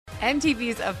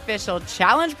MTV's official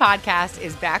Challenge podcast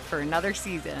is back for another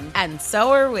season. And so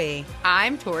are we.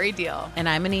 I'm Tori Deal. And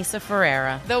I'm Anissa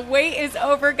Ferreira. The wait is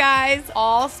over, guys.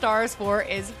 All Stars 4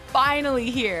 is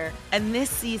finally here. And this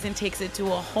season takes it to a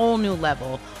whole new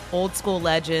level. Old school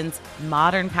legends,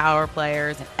 modern power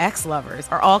players, and ex-lovers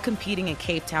are all competing in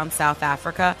Cape Town, South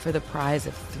Africa for the prize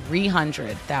of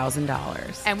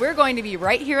 $300,000. And we're going to be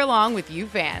right here along with you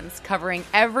fans, covering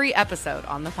every episode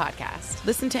on the podcast.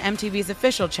 Listen to MTV's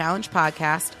official Challenge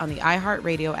podcast on the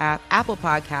iHeartRadio app, Apple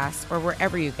Podcasts, or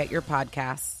wherever you get your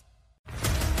podcasts.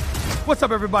 What's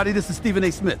up, everybody? This is Stephen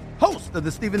A. Smith, host of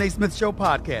the Stephen A. Smith Show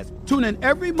podcast. Tune in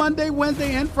every Monday,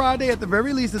 Wednesday, and Friday at the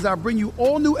very least as I bring you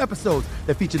all new episodes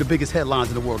that feature the biggest headlines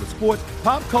in the world of sports,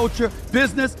 pop culture,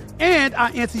 business, and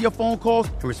I answer your phone calls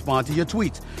and respond to your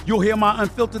tweets. You'll hear my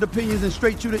unfiltered opinions and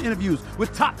straight-shooter interviews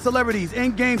with top celebrities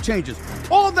and game changers.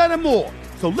 All that and more.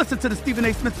 So listen to the Stephen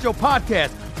A. Smith Show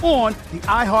podcast on the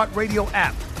iHeartRadio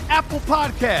app, Apple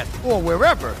Podcasts, or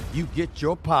wherever you get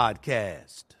your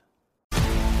podcast.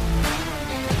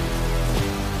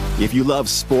 If you love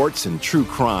sports and true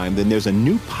crime, then there's a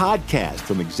new podcast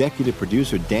from executive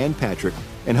producer Dan Patrick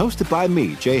and hosted by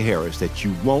me, Jay Harris, that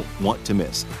you won't want to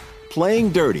miss.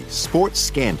 Playing Dirty: Sports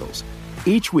Scandals.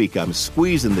 Each week, I'm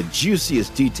squeezing the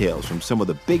juiciest details from some of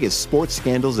the biggest sports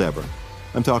scandals ever.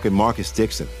 I'm talking Marcus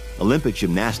Dixon, Olympic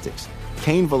gymnastics,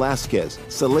 Cain Velasquez,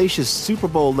 salacious Super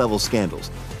Bowl-level scandals.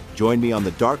 Join me on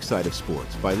the dark side of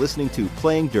sports by listening to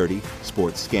Playing Dirty: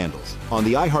 Sports Scandals on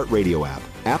the iHeartRadio app,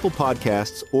 Apple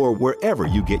Podcasts, or wherever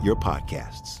you get your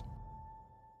podcasts.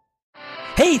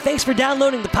 Hey, thanks for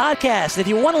downloading the podcast. If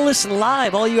you want to listen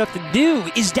live, all you have to do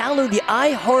is download the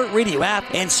iHeartRadio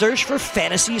app and search for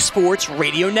Fantasy Sports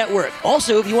Radio Network.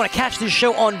 Also, if you want to catch this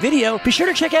show on video, be sure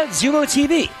to check out Zumo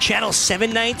TV, channel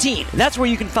 719. That's where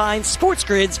you can find Sports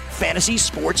Grid's Fantasy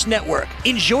Sports Network.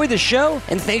 Enjoy the show,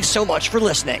 and thanks so much for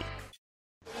listening.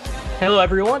 Hello,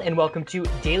 everyone, and welcome to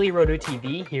Daily Roto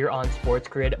TV here on Sports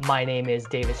Grid. My name is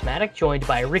Davis Maddock, joined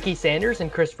by Ricky Sanders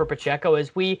and Christopher Pacheco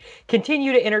as we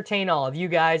continue to entertain all of you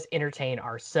guys, entertain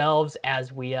ourselves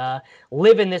as we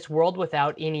live in this world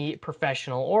without any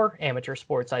professional or amateur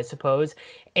sports, I suppose.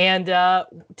 And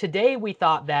today we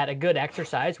thought that a good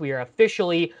exercise, we are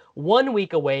officially 1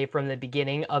 week away from the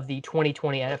beginning of the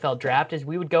 2020 NFL Draft, as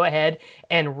we would go ahead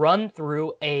and run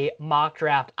through a mock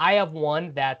draft. I have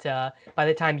one that by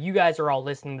the time you guys are all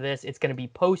listening to this, it's going to be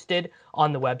posted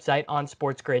on the website on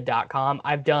sportsgrid.com.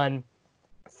 I've done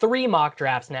 3 mock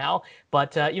drafts now,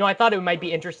 but I thought it might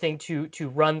be interesting to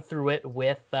run through it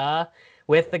with the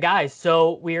guys.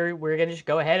 So we're going to just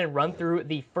go ahead and run through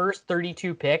the first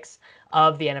 32 picks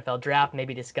of the NFL Draft,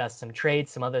 maybe discuss some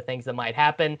trades, some other things that might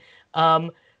happen.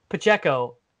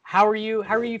 Pacheco, how are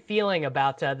you feeling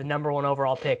about the number 1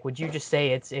 overall pick? Would you just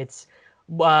say it's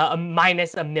a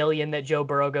minus $1 million that Joe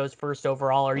Burrow goes first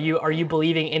overall? Are you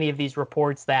believing any of these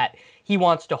reports that he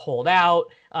wants to hold out,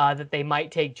 that they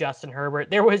might take Justin Herbert?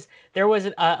 There was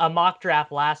a mock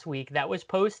draft last week that was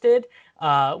posted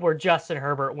where Justin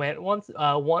Herbert went 1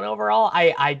 overall.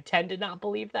 I tend to not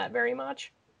believe that very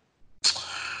much.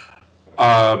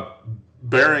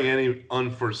 Bearing any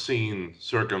unforeseen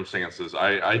circumstances,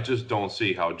 I just don't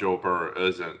see how Joe Burrow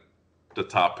isn't the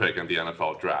top pick in the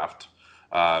NFL Draft.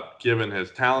 Given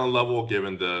his talent level,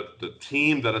 given the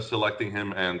team that is selecting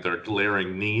him and their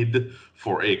glaring need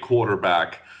for a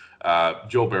quarterback,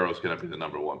 Joe Burrow is going to be the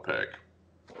number 1 pick.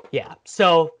 Yeah,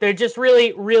 so there's just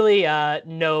really, really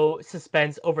no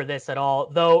suspense over this at all.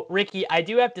 Though, Ricky, I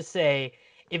do have to say,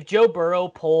 if Joe Burrow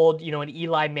pulled, an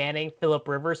Eli Manning, Phillip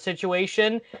Rivers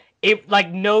situation,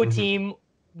 team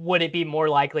would it be more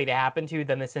likely to happen to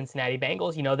than the Cincinnati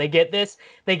Bengals.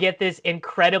 They get this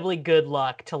incredibly good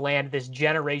luck to land this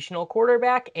generational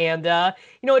quarterback, and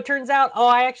it turns out,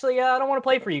 I don't want to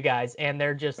play for you guys, and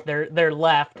they're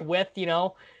left with,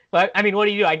 But I mean, what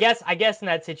do you do? I guess in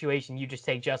that situation, you just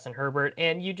take Justin Herbert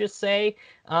and you just say,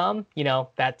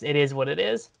 that it is what it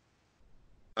is.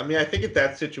 I mean, I think in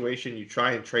that situation, you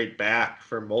try and trade back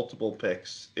for multiple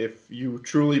picks. If you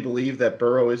truly believe that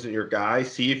Burrow isn't your guy,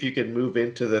 see if you can move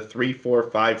into the 3,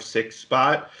 4, 5, 6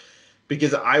 spot,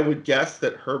 because I would guess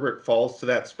that Herbert falls to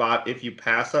that spot if you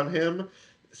pass on him.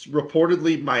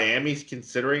 Reportedly, Miami's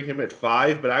considering him at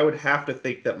 5, but I would have to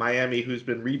think that Miami, who's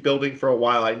been rebuilding for a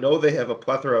while, I know they have a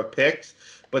plethora of picks,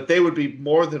 but they would be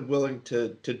more than willing to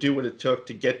do what it took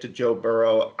to get to Joe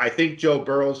Burrow. I think Joe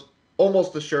Burrow's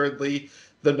almost assuredly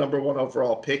the number 1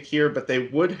 overall pick here, but they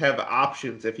would have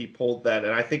options if he pulled that,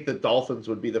 and I think the Dolphins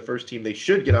would be the first team they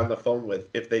should get on the phone with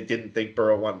if they didn't think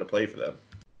Burrow wanted to play for them.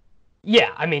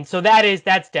 Yeah, I mean, so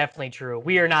that's definitely true.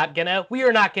 We are not gonna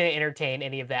entertain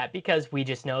any of that because we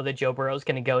just know that Joe Burrow is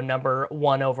gonna go number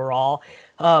 1 overall.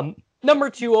 Number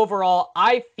 2 overall,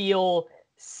 I feel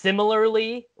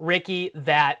similarly, Ricky,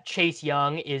 that Chase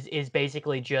Young is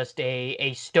basically just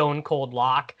a stone cold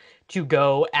lock to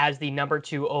go as the number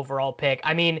 2 overall pick.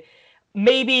 I mean,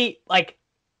 maybe like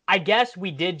I guess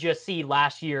we did just see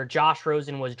last year Josh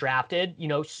Rosen was drafted,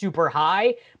 super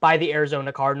high by the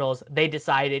Arizona Cardinals. They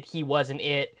decided he wasn't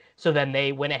it. So then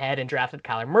they went ahead and drafted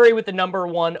Kyler Murray with the number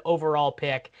 1 overall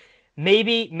pick.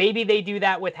 Maybe they do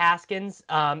that with Haskins.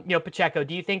 Pacheco,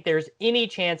 do you think there's any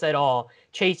chance at all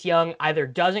Chase Young either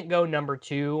doesn't go number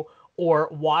 2 or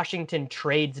Washington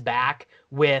trades back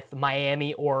with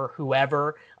Miami or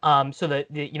whoever, so that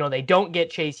they don't get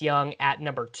Chase Young at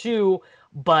number 2,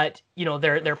 but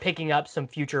they're picking up some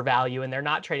future value and they're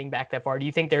not trading back that far? Do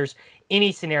you think there's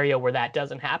any scenario where that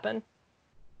doesn't happen?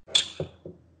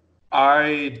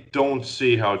 I don't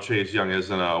see how Chase Young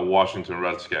isn't a Washington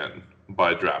Redskin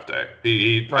by draft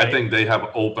day. Right. I think they have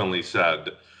openly said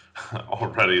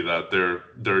already that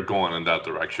they're going in that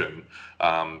direction.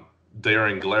 They are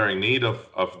in glaring need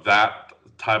of that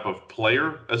type of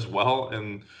player as well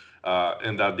in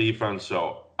that defense.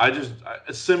 So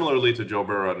similarly to Joe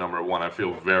Burrow at number 1, I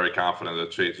feel very confident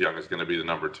that Chase Young is going to be the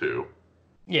number 2.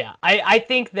 Yeah, I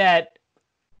think that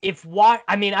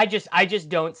I just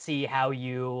don't see how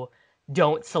you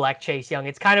don't select Chase Young.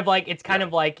 It's kind of like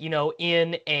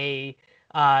in a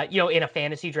in a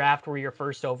fantasy draft where you're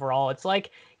first overall, it's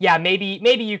like, yeah, maybe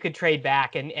you could trade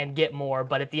back and get more,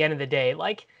 but at the end of the day,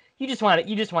 like you just want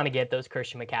to get those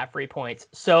Christian McCaffrey points.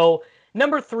 So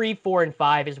number 3, 4, and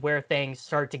 5 is where things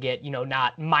start to get,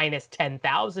 not minus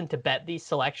 10,000 to bet these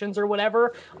selections or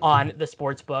whatever on the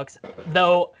sports books.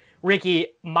 Though, Ricky,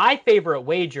 my favorite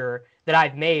wager that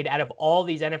I've made out of all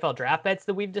these NFL draft bets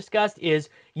that we've discussed is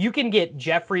you can get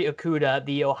Jeffrey Okudah,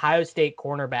 the Ohio State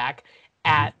cornerback,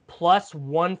 at plus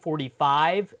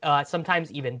 145,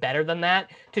 sometimes even better than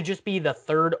that, to just be the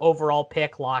 3rd overall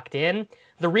pick locked in.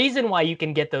 The reason why you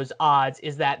can get those odds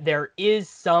is that there is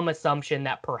some assumption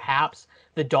that perhaps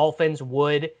the Dolphins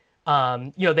would,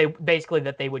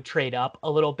 they would trade up a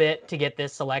little bit to get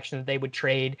this selection, that they would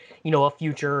trade, a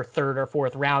future 3rd or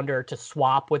 4th rounder to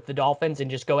swap with the Dolphins and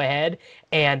just go ahead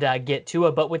and get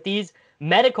Tua. But with these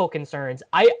medical concerns,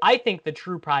 I think the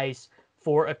true price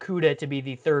for Okudah to be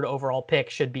the 3rd overall pick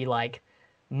should be like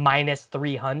minus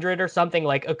 300 or something.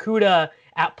 Like Okudah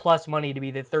at plus money to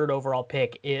be the 3rd overall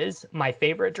pick is my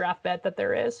favorite draft bet that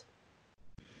there is.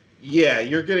 Yeah,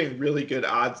 you're getting really good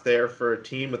odds there for a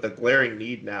team with a glaring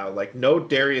need now. Like, no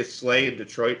Darius Slay in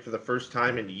Detroit for the first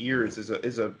time in years is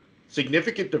a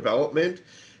significant development.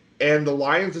 And the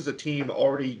Lions as a team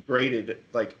already graded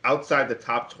like outside the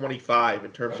top 25 in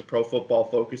terms of Pro Football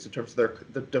Focus, in terms of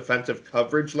the defensive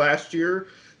coverage last year.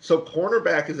 So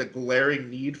cornerback is a glaring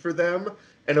need for them.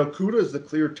 And Okudah is the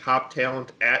clear top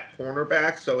talent at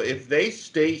cornerback. So if they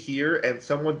stay here and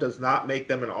someone does not make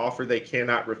them an offer they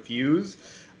cannot refuse,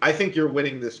 I think you're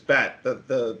winning this bet.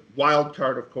 The wild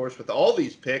card, of course, with all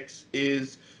these picks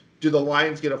is, do the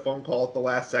Lions get a phone call at the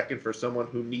last second for someone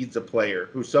who needs a player,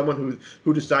 someone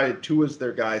who decided Tua's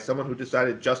their guy, someone who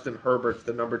decided Justin Herbert's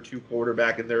the number 2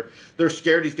 quarterback, and they're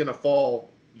scared he's going to fall,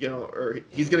 or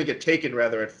he's going to get taken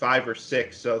rather at 5 or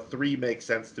 6, so 3 makes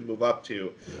sense to move up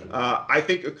to. I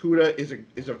think Okudah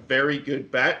is a very good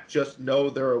bet. Just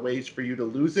know there are ways for you to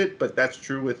lose it, but that's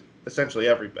true with essentially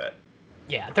every bet.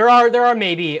 Yeah, there are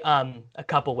maybe a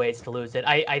couple ways to lose it.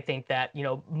 I think that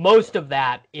most of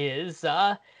that is.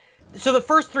 So the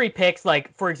first 3 picks,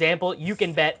 like, for example, you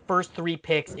can bet first 3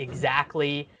 picks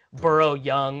exactly, Burrow,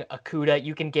 Young, Okudah.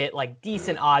 You can get, like,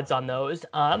 decent odds on those.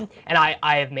 And I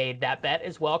have made that bet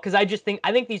as well, because I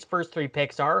think these first 3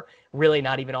 picks are really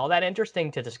not even all that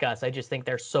interesting to discuss. I just think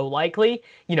they're so likely,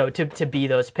 to be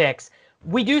those picks.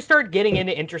 We do start getting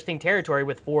into interesting territory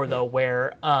with 4, though,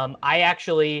 where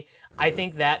I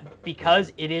think that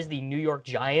because it is the New York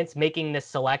Giants making this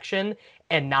selection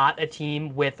and not a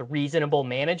team with reasonable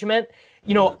management,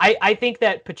 I think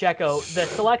that Pacheco, the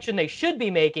selection they should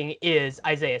be making is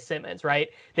Isaiah Simmons, right?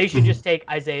 They should just take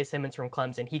Isaiah Simmons from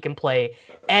Clemson. He can play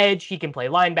edge, he can play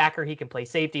linebacker, he can play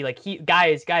safety. Like, guy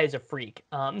is a freak.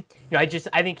 I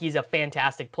think he's a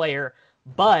fantastic player,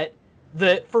 but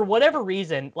for whatever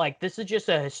reason, like, this is just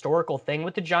a historical thing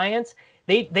with the Giants.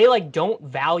 They like don't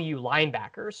value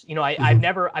linebackers.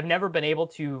 I've never been able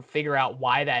to figure out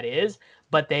why that is,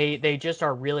 but they just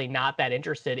are really not that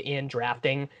interested in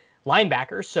drafting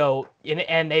linebackers. So,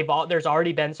 and there's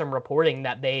already been some reporting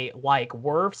that they like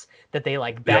Wirfs, that they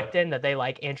like Becton, that they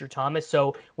like Andrew Thomas.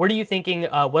 So, what are you thinking?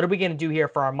 What are we going to do here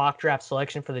for our mock draft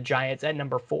selection for the Giants at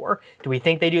number 4? Do we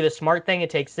think they do the smart thing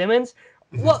and take Simmons?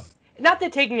 Well, not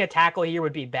that taking a tackle here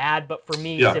would be bad, but for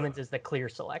me, Simmons is the clear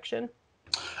selection.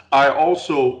 I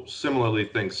also similarly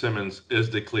think Simmons is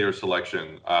the clear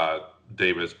selection,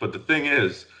 Davis. But the thing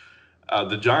is,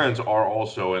 the Giants are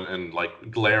also in like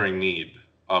glaring need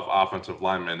of offensive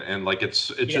linemen, and like it's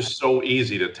just so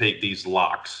easy to take these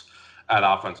locks at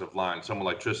offensive line. Someone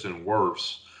like Tristan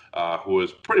Wirfs, who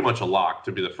is pretty much a lock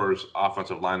to be the first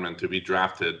offensive lineman to be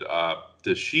drafted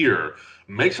this year,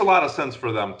 makes a lot of sense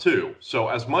for them too. So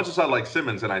as much as I like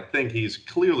Simmons, and I think he's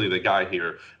clearly the guy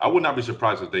here, I would not be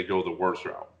surprised if they go the Wirfs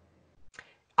route.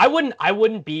 I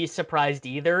wouldn't be surprised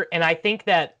either. And I think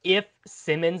that if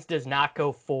Simmons does not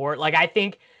go 4, like I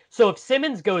think, so if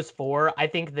Simmons goes 4, I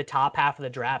think the top half of the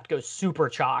draft goes super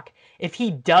chalk. If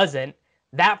he doesn't,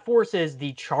 that forces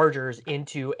the Chargers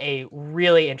into a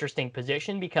really interesting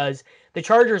position because the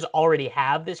Chargers already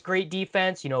have this great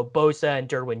defense, Bosa and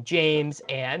Derwin James,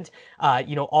 and,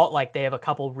 all like they have a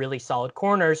couple really solid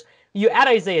corners. You add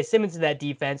Isaiah Simmons to that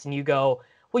defense and you go,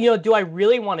 well, do I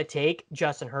really want to take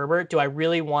Justin Herbert? Do I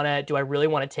really want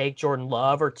to take Jordan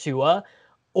Love or Tua?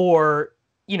 Or,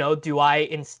 do I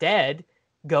instead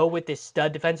go with this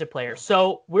stud defensive player?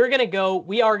 So we are going to go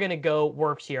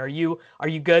Wirfs here. Are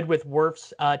you good with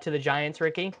Wirfs to the Giants,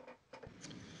 Ricky?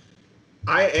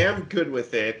 I am good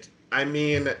with it. I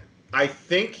mean, I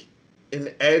think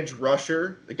an edge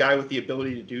rusher, the guy with the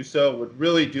ability to do so, would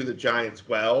really do the Giants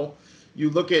well. You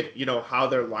look at, how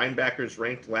their linebackers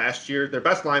ranked last year. Their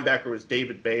best linebacker was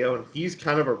David Bayo, and he's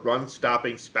kind of a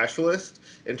run-stopping specialist.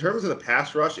 In terms of the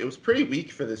pass rush, it was pretty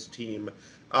weak for this team.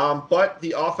 But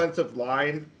the offensive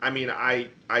line, they're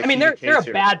a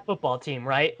bad football team,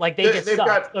 right? Like they just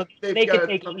suck. They can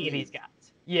take any of these guys.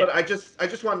 Yeah. But I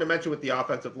just wanted to mention with the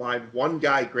offensive line, one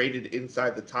guy graded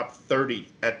inside the top 30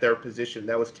 at their position.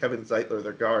 That was Kevin Zeitler,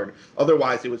 their guard.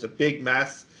 Otherwise, it was a big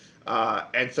mess.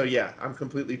 And so, I'm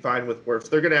completely fine with Wirfs.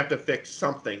 They're going to have to fix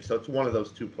something, so it's one of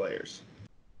those two players.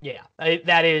 Yeah,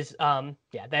 that is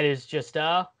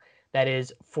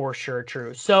for sure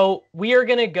true. So we are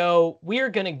gonna go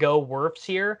Wirfs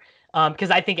here,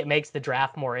 because I think it makes the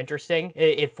draft more interesting.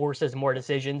 It forces more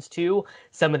decisions to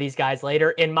some of these guys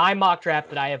later. In my mock draft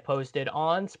that I have posted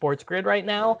on Sports Grid right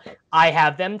now, I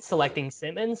have them selecting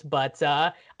Simmons, but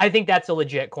I think that's a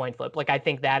legit coin flip. Like I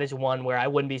think that is one where I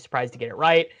wouldn't be surprised to get it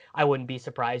right. I wouldn't be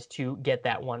surprised to get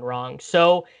that one wrong.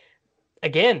 So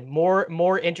again,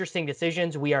 more interesting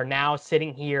decisions. We are now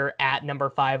sitting here at number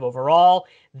 5 overall.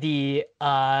 The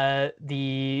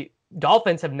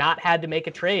Dolphins have not had to make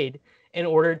a trade in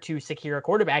order to secure a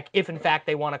quarterback. If in fact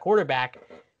they want a quarterback,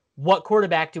 what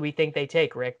quarterback do we think they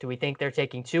take, Rick? Do we think they're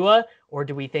taking Tua, or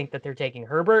do we think that they're taking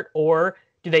Herbert, or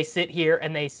do they sit here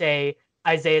and they say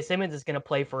Isaiah Simmons is going to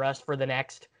play for us for the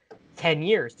next 10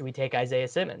 years? Do we take Isaiah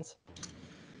Simmons?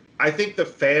 I think the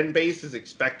fan base is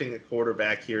expecting a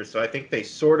quarterback here, so I think they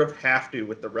sort of have to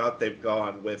with the route they've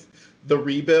gone with the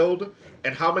rebuild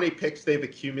and how many picks they've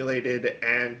accumulated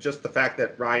and just the fact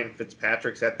that Ryan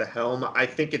Fitzpatrick's at the helm. I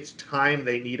think it's time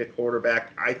they need a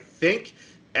quarterback. I think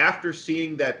after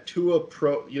seeing that Tua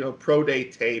pro day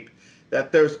tape,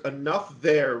 that there's enough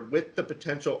there with the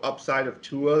potential upside of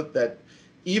Tua that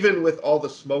even with all the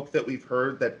smoke that we've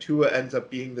heard, that Tua ends up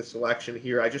being the selection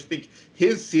here. I just think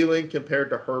his ceiling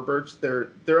compared to Herbert's, they're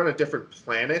on a different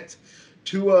planet.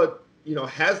 Tua,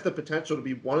 has the potential to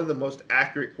be one of the most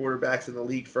accurate quarterbacks in the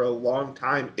league for a long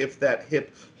time if that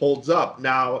hip holds up.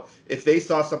 Now, if they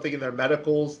saw something in their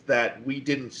medicals that we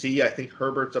didn't see, I think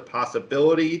Herbert's a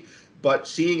possibility. But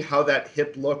seeing how that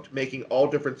hip looked, making all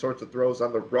different sorts of throws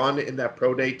on the run in that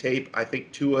pro day tape, I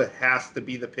think Tua has to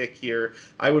be the pick here.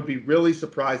 I would be really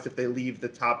surprised if they leave the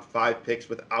top 5 picks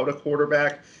without a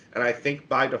quarterback. And I think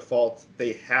by default,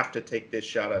 they have to take this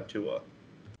shot at Tua.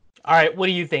 All right, what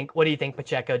do you think? What do you think,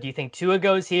 Pacheco? Do you think Tua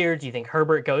goes here? Do you think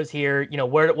Herbert goes here?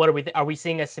 What are we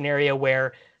seeing a scenario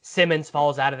where Simmons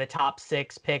falls out of the top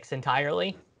 6 picks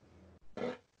entirely?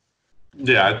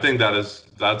 Yeah, I think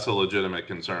that's a legitimate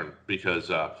concern because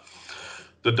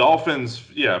the Dolphins,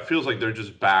 it feels like they're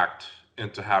just backed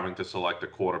into having to select a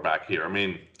quarterback here. I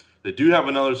mean, they do have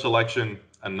another selection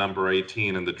at number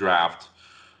 18 in the draft,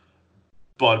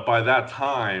 but by that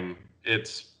time,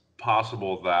 it's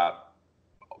possible that,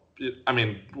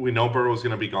 we know Burrow's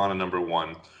going to be gone at number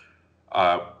 1.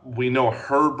 We know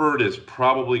Herbert is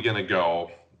probably going to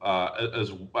go.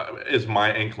 Is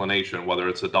my inclination, whether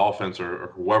it's the Dolphins or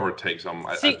whoever takes them.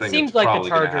 I think seems like the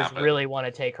Chargers really want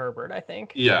to take Herbert, I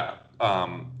think. Yeah.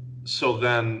 So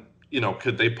then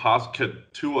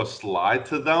could Tua slide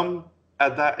to them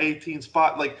at that 18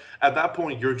 spot? Like at that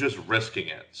point, you're just risking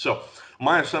it. So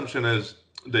my assumption is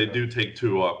they do take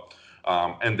Tua,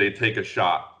 and they take a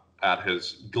shot at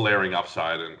his glaring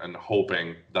upside and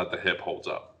hoping that the hip holds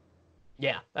up.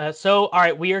 Yeah. So, all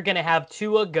right, we are going to have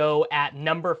Tua go at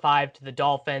number 5 to the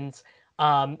Dolphins.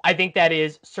 I think that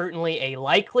is certainly a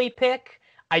likely pick.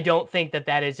 I don't think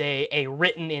that is a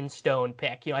written in stone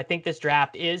pick. I think this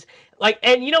draft is like,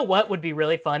 and you know what would be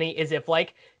really funny is if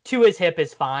like Tua's hip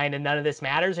is fine and none of this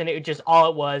matters, and it just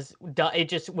was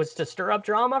to stir up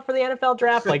drama for the NFL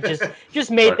draft, like just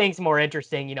made Right. things more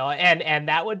interesting, and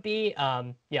that would be,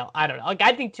 I don't know. Like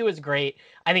I think Tua's great.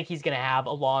 I think he's going to have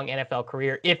a long NFL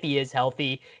career if he is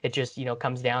healthy. It just,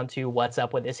 comes down to what's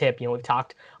up with his hip. We've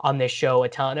talked on this show a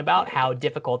ton about how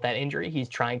difficult that injury he's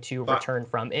trying to return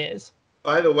from is.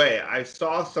 By the way, I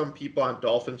saw some people on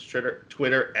Dolphins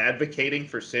Twitter advocating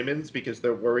for Simmons because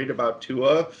they're worried about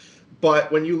Tua.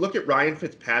 But when you look at Ryan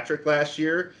Fitzpatrick last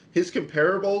year, his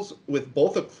comparables with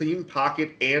both a clean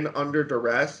pocket and under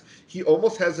duress, he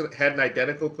almost had an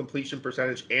identical completion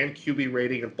percentage and QB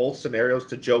rating in both scenarios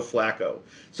to Joe Flacco.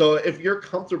 So if you're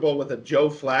comfortable with a Joe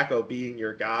Flacco being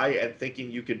your guy and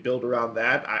thinking you could build around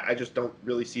that, I just don't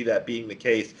really see that being the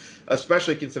case,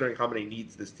 especially considering how many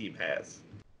needs this team has.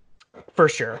 For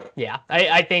sure. Yeah.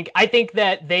 I think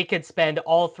that they could spend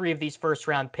all 3 of these first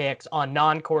round picks on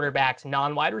non-quarterbacks,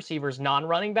 non-wide receivers,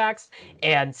 non-running backs,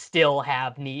 and still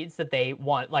have needs that they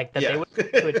want, like that they would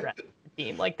to address the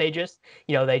team. Like they just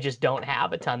don't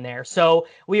have a ton there. So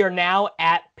we are now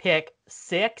at pick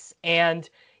 6. And,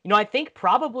 I think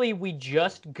probably we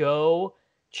just go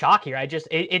chalk here.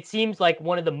 It seems like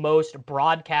one of the most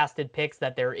broadcasted picks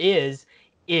that there is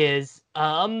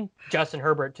Justin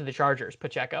Herbert to the Chargers.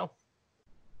 Pacheco.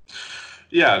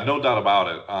 Yeah, no doubt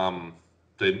about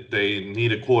it. They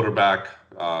need a quarterback.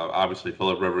 Obviously,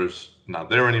 Phillip Rivers not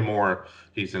there anymore.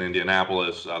 He's in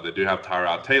Indianapolis. They do have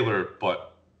Tyrod Taylor,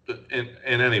 but in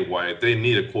any way, they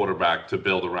need a quarterback to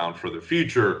build around for the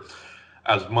future.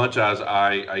 As much as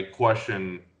I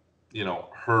question,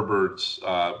 Herbert's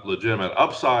legitimate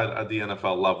upside at the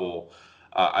NFL level,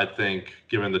 I think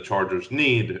given the Chargers'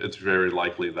 need, it's very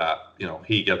likely that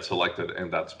he gets selected in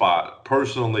that spot.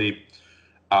 Personally,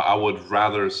 I would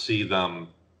rather see them,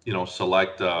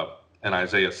 select an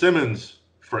Isaiah Simmons,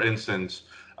 for instance,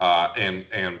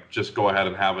 and just go ahead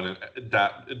and have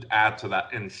add to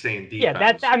that insane defense.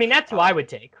 Yeah, that's who I would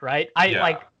take, right?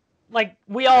 Like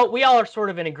we all are sort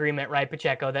of in agreement, right,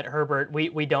 Pacheco, that Herbert,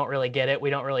 we don't really get it, we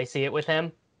don't really see it with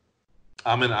him.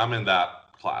 I'm in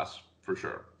that class for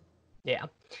sure. Yeah.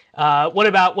 What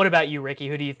about you, Ricky?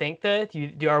 Who do you think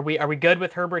are we good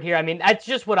with Herbert here? I mean, that's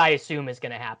just what I assume is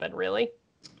going to happen, really.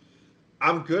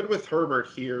 I'm good with Herbert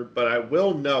here, but I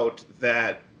will note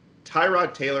that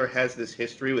Tyrod Taylor has this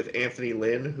history with Anthony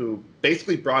Lynn, who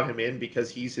basically brought him in because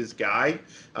he's his guy.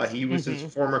 He was his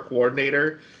former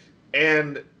coordinator.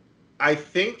 And I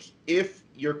think if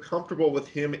you're comfortable with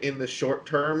him in the short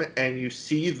term and you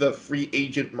see the free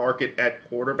agent market at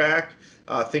quarterback,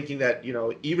 thinking that,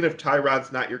 even if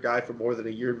Tyrod's not your guy for more than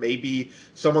a year, maybe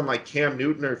someone like Cam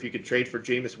Newton, or if you could trade for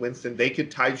Jameis Winston, they could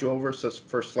tide you over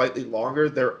for slightly longer.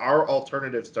 There are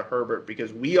alternatives to Herbert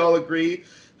because we all agree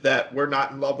that we're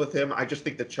not in love with him. I just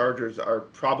think the Chargers are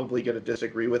probably going to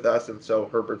disagree with us, and so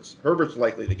Herbert's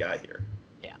likely the guy here.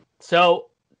 Yeah. So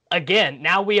again,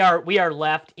 now we are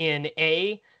left in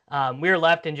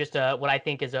just what I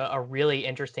think is a really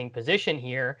interesting position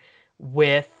here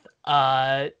with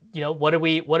what do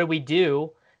we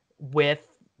do with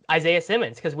Isaiah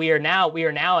Simmons? Because we are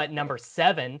now at number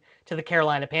 7 to the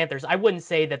Carolina Panthers. I wouldn't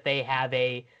say that they have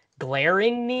a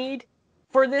glaring need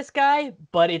for this guy,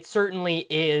 but it certainly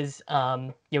is.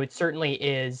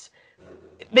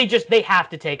 They have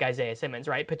to take Isaiah Simmons,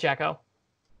 right, Pacheco?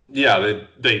 Yeah,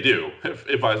 they do.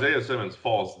 If Isaiah Simmons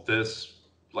falls this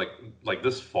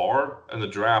this far in the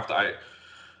draft, I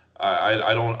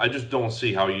just don't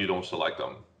see how you don't select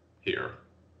them here.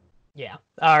 Yeah.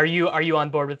 Are you on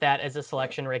board with that as a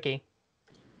selection, Ricky?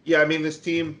 Yeah, I mean, this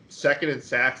team second in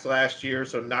sacks last year,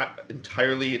 so not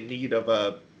entirely in need of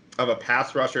a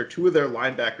pass rusher. 2 of their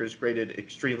linebackers graded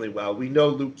extremely well. We know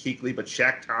Luke Kuechly, but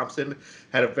Shaq Thompson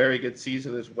had a very good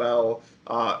season as well,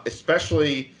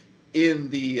 especially in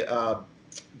the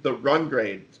run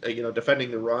grade, defending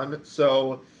the run.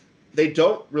 So they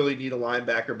don't really need a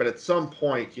linebacker, but at some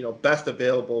point, best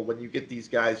available when you get these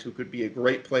guys who could be a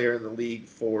great player in the league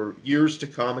for years to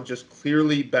come and just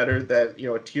clearly better than,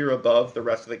 a tier above the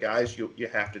rest of the guys, you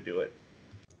have to do it.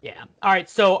 Yeah. All right.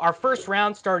 So our first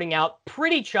round starting out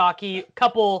pretty chalky.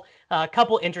 Couple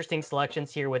interesting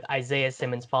selections here with Isaiah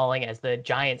Simmons falling as the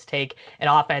Giants take an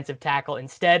offensive tackle.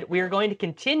 Instead, we are going to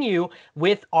continue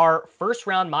with our first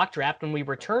round mock draft when we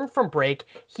return from break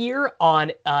here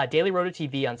on Daily Roto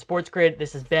TV on Sports Grid.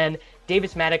 This has been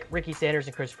Davis Maddock, Ricky Sanders,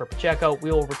 and Christopher Pacheco.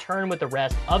 We will return with the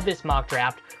rest of this mock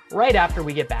draft right after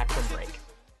we get back from break.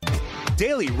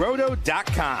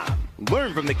 DailyRoto.com.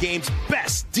 Learn from the game's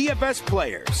best DFS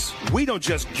players. We don't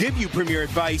just give you premier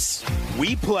advice,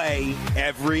 we play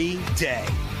every day.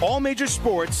 All major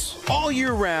sports, all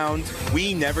year round,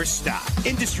 we never stop.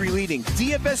 Industry-leading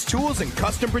DFS tools and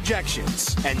custom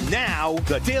projections. And now,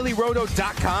 the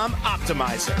DailyRoto.com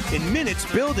Optimizer. In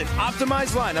minutes, build and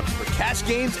optimize lineups for cash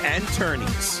games and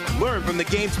tourneys. Learn from the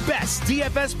game's best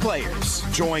DFS players.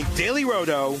 Join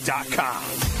DailyRoto.com.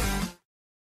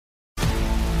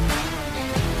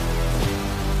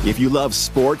 If you love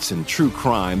sports and true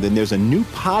crime, then there's a new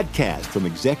podcast from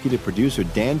executive producer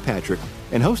Dan Patrick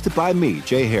and hosted by me,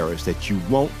 Jay Harris, that you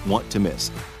won't want to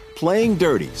miss. Playing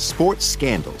Dirty: Sports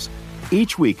Scandals.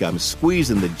 Each week, I'm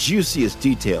squeezing the juiciest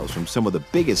details from some of the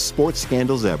biggest sports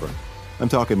scandals ever. I'm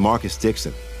talking Marcus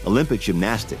Dixon, Olympic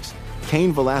gymnastics,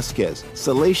 Cain Velasquez,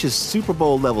 salacious Super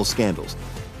Bowl-level scandals.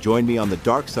 Join me on the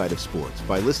dark side of sports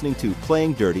by listening to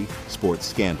Playing Dirty: Sports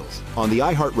Scandals on the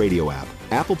iHeartRadio app,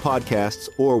 Apple Podcasts,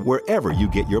 or wherever you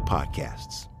get your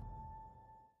podcasts.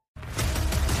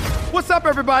 What's up,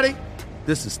 everybody?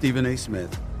 This is Stephen A.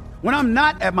 Smith. When I'm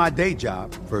not at my day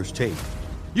job, First Take,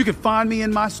 you can find me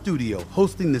in my studio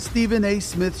hosting the Stephen A.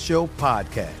 Smith Show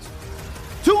podcast.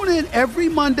 Tune in every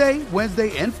Monday,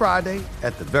 Wednesday, and Friday,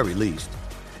 at the very least,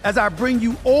 as I bring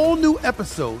you all new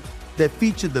episodes that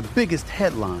feature the biggest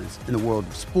headlines in the world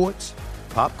of sports,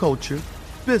 pop culture,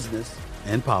 business,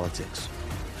 and politics.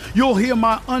 You'll hear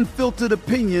my unfiltered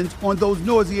opinions on those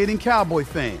nauseating Cowboy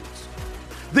fans,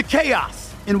 the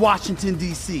chaos in Washington,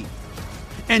 D.C.,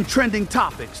 and trending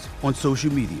topics on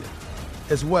social media,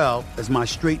 as well as my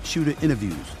straight shooter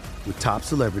interviews with top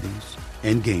celebrities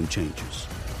and game changers.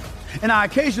 And I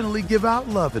occasionally give out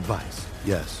love advice.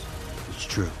 Yes, it's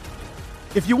true.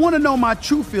 If you want to know my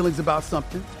true feelings about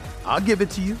something, I'll give it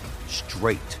to you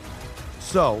straight.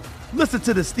 So, listen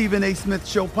to the Stephen A. Smith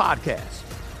Show podcast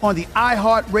on the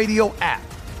iHeartRadio app,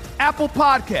 Apple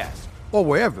Podcasts, or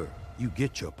wherever you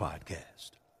get your podcast.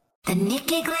 The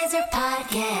Nikki Glazer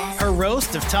Podcast. Her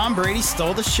roast of Tom Brady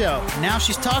stole the show. Now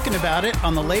she's talking about it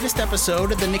on the latest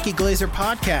episode of the Nikki Glazer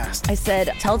Podcast. I said,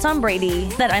 tell Tom Brady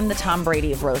that I'm the Tom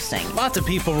Brady of roasting. Lots of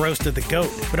people roasted the GOAT,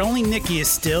 but only Nikki is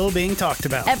still being talked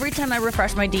about. Every time I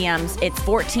refresh my DMs, it's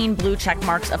 14 blue check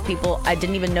marks of people I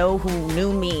didn't even know who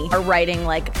knew me are writing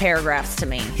like paragraphs to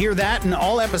me. Hear that in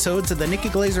all episodes of the Nikki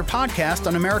Glazer Podcast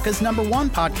on America's #1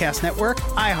 podcast network,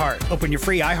 iHeart. Open your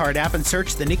free iHeart app and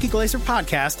search the Nikki Glazer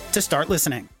Podcast to start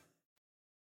listening.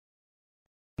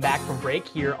 Back from break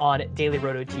here on Daily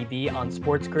Roto TV on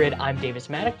Sports Grid. I'm Davis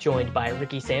Maddock, joined by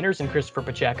Ricky Sanders and Christopher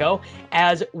Pacheco,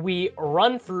 as we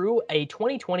run through a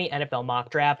 2020 NFL mock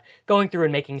draft, going through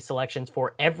and making selections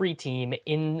for every team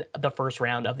in the first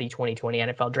round of the 2020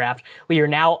 NFL draft. We are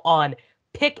now on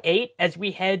pick 8 as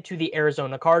we head to the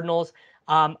Arizona Cardinals.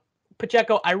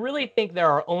 Pacheco, I really think there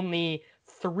are only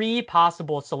 3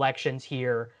 possible selections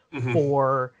here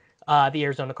for the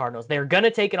Arizona Cardinals. They're going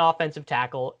to take an offensive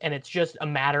tackle, and it's just a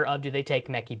matter of, do they take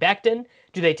Mekhi Becton,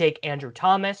 do they take Andrew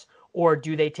Thomas, or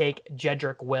do they take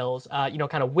Jedrick Wills? Kind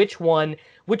of which one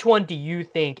do you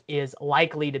think is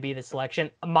likely to be the selection?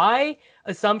 My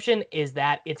assumption is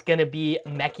that it's going to be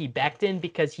Mekhi Becton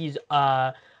because he's,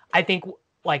 I think,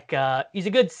 he's a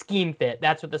good scheme fit.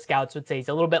 That's what the scouts would say. He's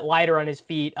a little bit lighter on his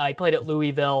feet. He played at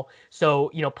Louisville,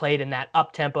 so, played in that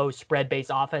up-tempo,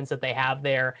 spread-based offense that they have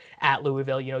there at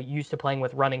Louisville, used to playing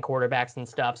with running quarterbacks and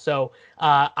stuff. So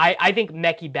I think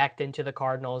Mekhi Becton to the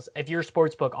Cardinals, if your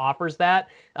sportsbook offers that,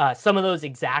 some of those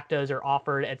exactas are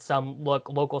offered at some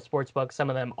local sportsbooks, some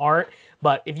of them aren't.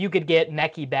 But if you could get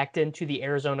Mekhi Becton to the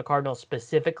Arizona Cardinals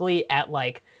specifically at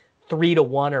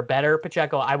 3-1 or better,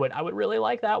 Pacheco, I would really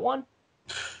like that one.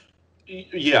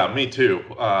 Yeah, me too.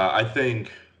 I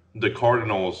think the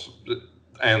Cardinals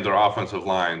and their offensive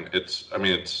line, it's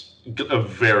a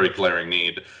very glaring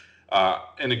need.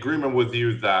 In agreement with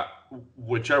you that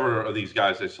whichever of these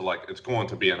guys they select, it's going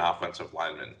to be an offensive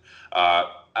lineman.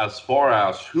 As far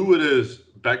as who it is,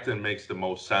 Becton makes the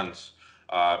most sense.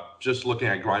 Just looking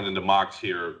at grinding the mocks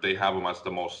here, they have him as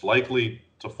the most likely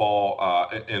to fall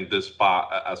in this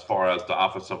spot as far as the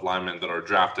offensive linemen that are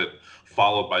drafted,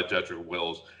 followed by Jedrick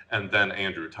Wills, and then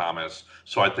Andrew Thomas.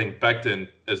 So I think Becton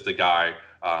is the guy.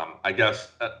 I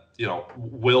guess,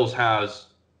 Wills has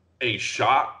a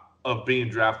shot of being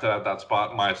drafted at that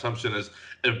spot, my assumption is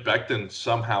if Becton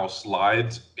somehow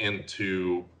slides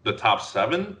into the top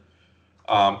 7,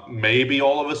 maybe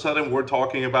all of a sudden we're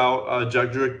talking about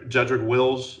Jedrick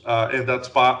Wills in that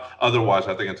spot. Otherwise,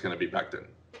 I think it's going to be Becton.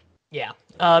 Yeah.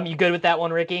 You good with that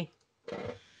one, Ricky?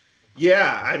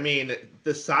 Yeah, I mean,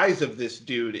 the size of this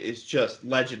dude is just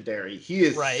legendary. He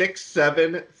is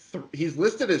 6'7". He's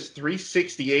listed as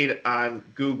 368 on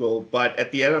Google, but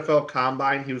at the NFL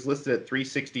Combine, he was listed at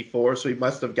 364, so he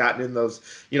must have gotten in those,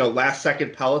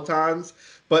 last-second pelotons.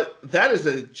 But that is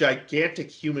a gigantic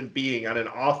human being on an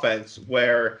offense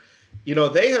where,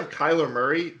 they have Kyler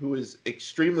Murray, who is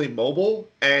extremely mobile,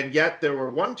 and yet there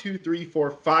were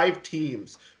 5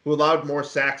 teams who allowed more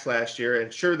sacks last year.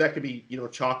 And sure, that could be,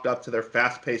 chalked up to their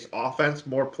fast-paced offense,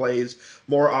 more plays,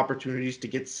 more opportunities to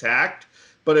get sacked.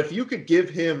 But if you could give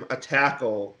him a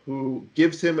tackle who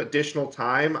gives him additional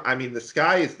time, I mean, the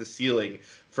sky is the ceiling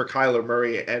for Kyler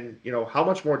Murray. And, how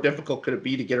much more difficult could it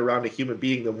be to get around a human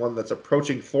being than one that's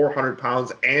approaching 400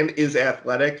 pounds and is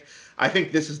athletic? I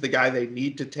think this is the guy they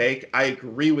need to take. I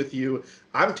agree with you.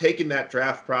 I'm taking that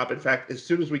draft prop. In fact, as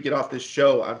soon as we get off this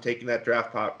show, I'm taking that draft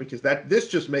prop because this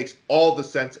just makes all the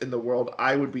sense in the world.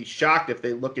 I would be shocked if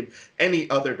they look in any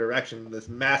other direction than this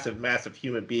massive, massive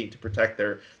human being to protect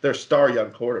their star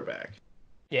young quarterback.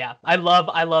 Yeah, I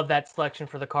love that selection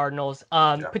for the Cardinals.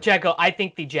 Pacheco, I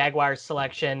think the Jaguars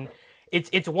selection,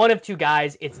 it's one of two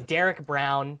guys. It's Derek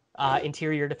Brown,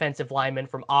 interior defensive lineman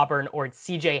from Auburn, or it's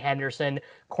C.J. Henderson,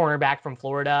 cornerback from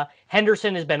Florida.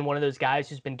 Henderson has been one of those guys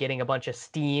who's been getting a bunch of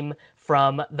steam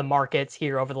from the markets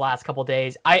here over the last couple of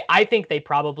days. I think they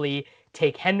probably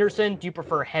take Henderson. Do you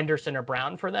prefer Henderson or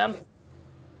Brown for them?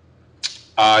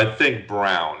 I think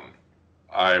Brown.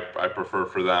 I prefer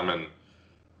for them, and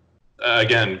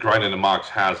again, Grinding the Mocks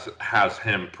has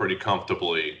him pretty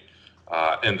comfortably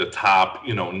in the top,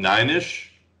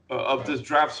 9-ish of this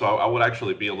draft. So I would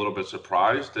actually be a little bit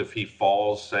surprised if he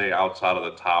falls, say, outside of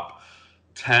the top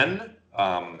 10.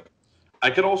 I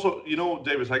could also,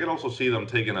 Davis, I could also see them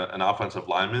taking an offensive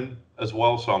lineman as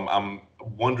well. So I'm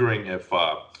wondering if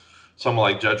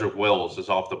someone like Jedrick Wills is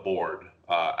off the board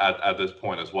at this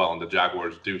point as well, and the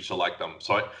Jaguars do select them.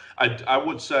 So I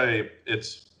would say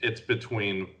it's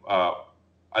between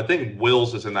I think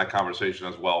Wills is in that conversation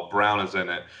as well. Brown is in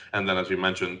it, and then as you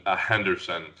mentioned,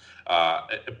 Henderson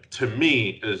to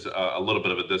me is a little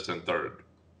bit of a distant third.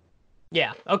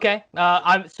 Yeah. Okay.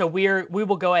 So we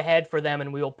will go ahead for them,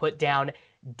 and we will put down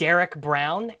Derek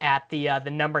Brown at the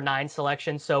number 9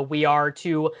 selection. So we are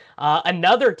to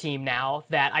another team now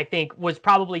that I think was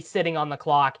probably sitting on the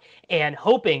clock and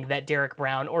hoping that Derek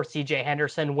Brown or C.J.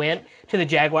 Henderson went to the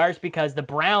Jaguars, because the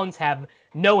Browns have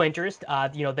no interest.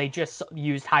 They just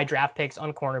used high draft picks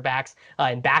on cornerbacks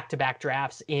in back-to-back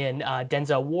drafts in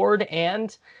Denzel Ward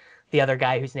and the other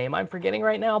guy whose name I'm forgetting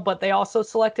right now, but they also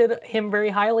selected him very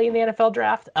highly in the NFL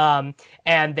draft. And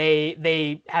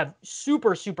they have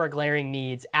super, super glaring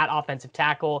needs at offensive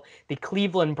tackle, the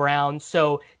Cleveland Browns.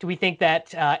 So do we think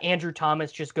that Andrew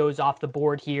Thomas just goes off the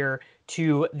board here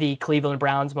to the Cleveland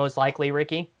Browns most likely,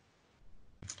 Ricky?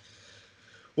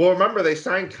 Well, remember, they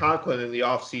signed Conklin in the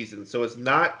offseason, so it's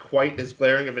not quite as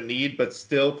glaring of a need, but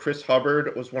still, Chris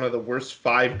Hubbard was one of the worst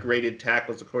 5 graded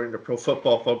tackles according to Pro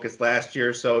Football Focus last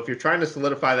year. So if you're trying to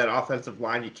solidify that offensive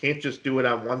line, you can't just do it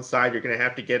on one side. You're going to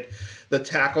have to get the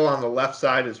tackle on the left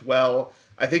side as well.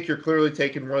 I think you're clearly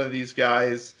taking one of these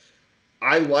guys.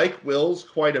 I like Wills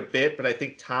quite a bit, but I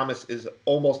think Thomas is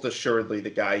almost assuredly the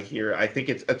guy here. I think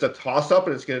it's a toss-up,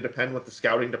 and it's going to depend what the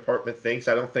scouting department thinks.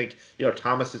 I don't think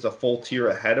Thomas is a full tier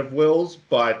ahead of Wills,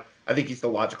 but I think he's the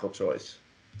logical choice.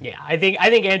 Yeah, I think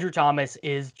Andrew Thomas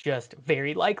is just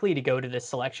very likely to go to this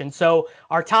selection. So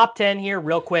our top 10 here,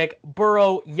 real quick: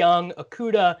 Burrow, Young,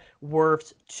 Okudah,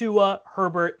 Wirfs, Tua,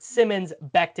 Herbert, Simmons,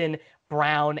 Becton,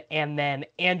 Brown, and then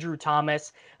Andrew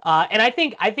Thomas. And I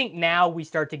think now we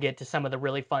start to get to some of the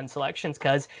really fun selections,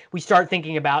 because we start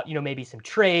thinking about, maybe some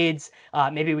trades.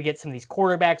 Maybe we get some of these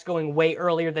quarterbacks going way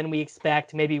earlier than we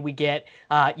expect. Maybe we get,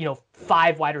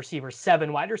 5 wide receivers,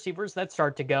 7 wide receivers that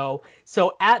start to go.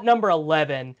 So at number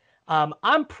 11,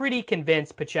 I'm pretty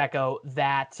convinced, Pacheco,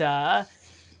 that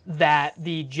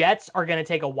the Jets are going to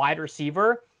take a wide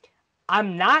receiver.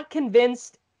 I'm not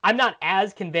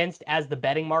as convinced as the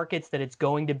betting markets that it's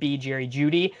going to be Jerry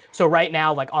Jeudy. So right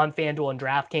now, like on FanDuel and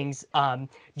DraftKings,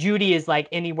 Jeudy is like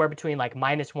anywhere between like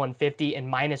 -150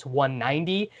 and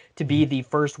 -190 to be the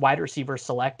first wide receiver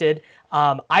selected.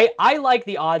 I like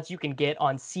the odds you can get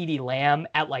on CeeDee Lamb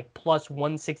at like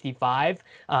 +165.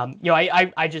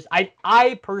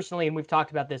 I personally, and we've talked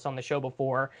about this on the show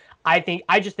before, I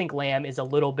just think Lamb is a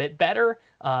little bit better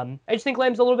I just think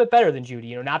Lamb's a little bit better than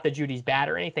Jeudy. Not that Judy's bad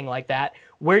or anything like that.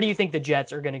 Where do you think the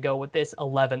Jets are going to go with this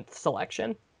 11th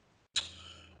selection?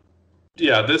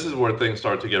 Yeah, this is where things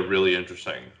start to get really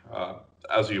interesting.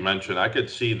 As you mentioned, I could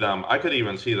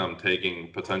even see them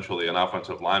taking potentially an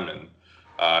offensive lineman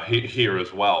here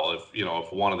as well,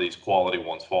 if one of these quality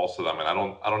ones falls to them. And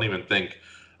I don't even think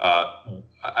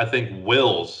I think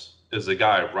Wills is the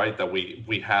guy, right, that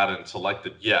we hadn't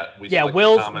selected yet.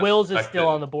 Wills is still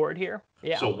on the board here.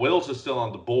 Yeah. So Wills is still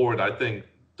on the board. I think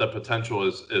the potential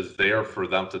is there for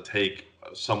them to take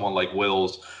someone like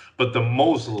Wills. But the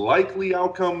most likely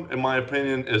outcome, in my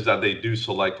opinion, is that they do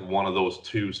select one of those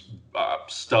two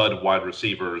stud wide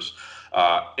receivers.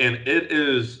 And it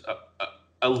is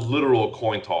a literal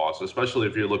coin toss, especially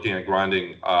if you're looking at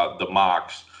grinding the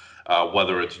mocks,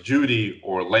 whether it's Jeudy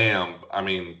or Lamb. I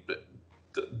mean,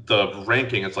 the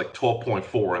ranking is like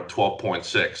 12.4 and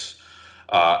 12.6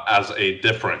 as a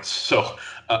difference. So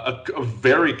a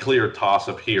very clear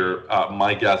toss-up here.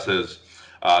 My guess is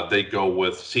they go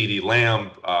with CeeDee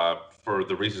Lamb for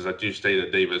the reasons that you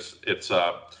stated, Davis.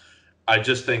 I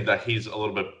just think that he's a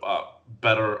little bit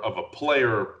better of a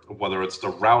player, whether it's the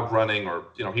route running or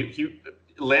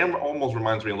Lamb almost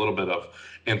reminds me a little bit of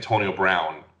Antonio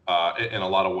Brown in a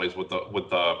lot of ways with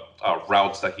the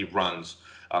routes that he runs,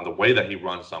 the way that he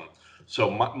runs them. So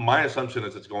my assumption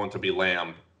is it's going to be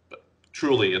Lamb. But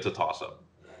truly, it's a toss-up.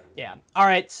 Yeah. All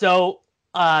right. So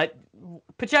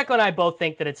Pacheco and I both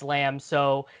think that it's Lamb.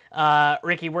 So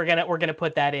Ricky, we're gonna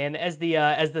put that in as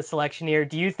the selection here.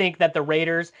 Do you think that the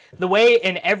Raiders, the way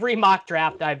in every mock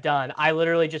draft I've done, I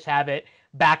literally just have it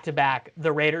back to back,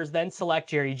 the Raiders then select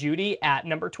Jerry Jeudy at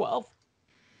number 12?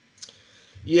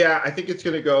 Yeah, I think it's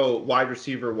going to go wide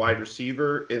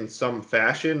receiver in some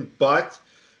fashion, but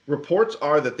reports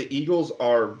are that the Eagles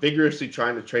are vigorously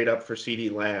trying to trade up for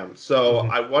CeeDee Lamb. So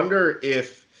I wonder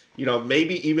if,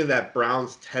 maybe even that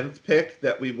Browns 10th pick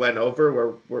that we went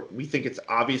over where we think it's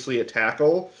obviously a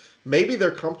tackle, maybe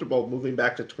they're comfortable moving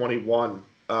back to 21,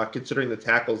 considering the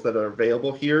tackles that are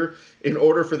available here, in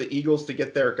order for the Eagles to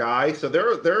get their guy. So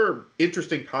there are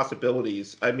interesting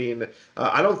possibilities. I mean,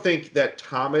 I don't think that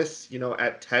Thomas,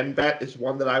 at 10 bet is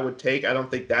one that I would take. I don't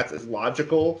think that's as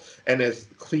logical and as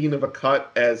clean of a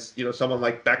cut as, someone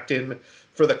like Becton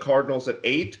for the Cardinals at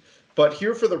 8. But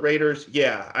here for the Raiders,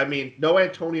 yeah, I mean, no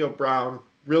Antonio Brown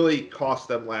really cost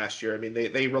them last year. I mean,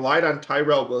 they relied on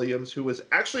Tyrell Williams, who was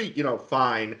actually,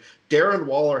 fine. Darren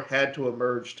Waller had to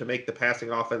emerge to make the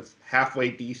passing offense halfway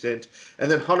decent. And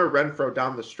then Hunter Renfrow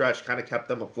down the stretch kind of kept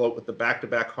them afloat with the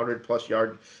back-to-back 100-plus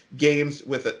yard games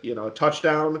with a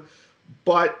touchdown.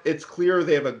 But it's clear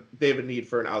they have a need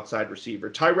for an outside receiver.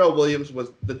 Tyrell Williams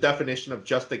was the definition of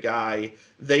just a guy.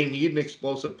 They need an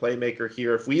explosive playmaker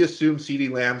here. If we assume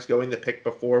CeeDee Lamb's going the pick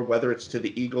before, whether it's to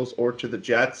the Eagles or to the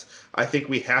Jets, I think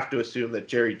we have to assume that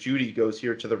Jerry Jeudy goes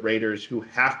here to the Raiders, who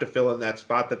have to fill in that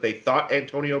spot that they thought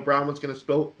Antonio Brown was going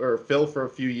to fill for a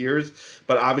few years.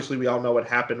 But obviously we all know what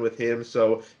happened with him.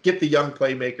 So get the young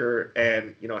playmaker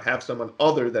and have someone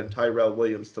other than Tyrell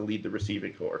Williams to lead the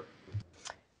receiving corps.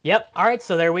 Yep. All right.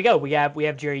 So there we go. We have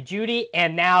Jerry Jeudy,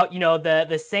 and now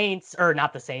the Saints, or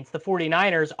not the Saints, the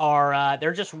 49ers are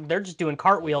they're just doing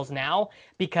cartwheels now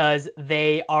because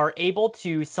they are able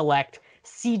to select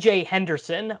CJ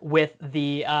Henderson with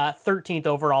the 13th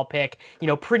overall pick.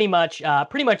 Pretty much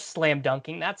slam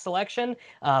dunking that selection.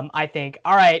 I think.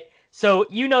 All right. So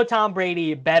Tom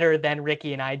Brady better than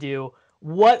Ricky and I do.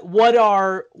 What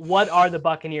are the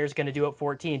Buccaneers going to do at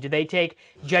 14? Do they take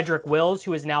Jedrick Wills,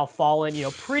 who has now fallen,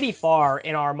 pretty far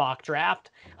in our mock draft?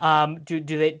 Do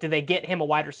they get him a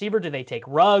wide receiver? Do they take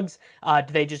Ruggs?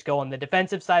 Do they just go on the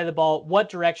defensive side of the ball? What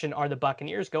direction are the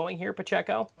Buccaneers going here,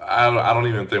 Pacheco? I don't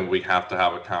even think we have to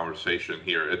have a conversation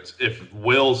here. It's if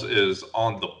Wills is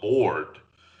on the board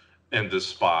in this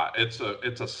spot, it's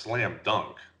a slam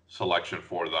dunk selection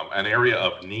for them. An area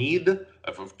of need,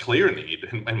 of clear need,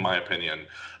 in my opinion.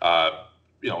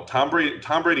 Tom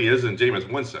Brady isn't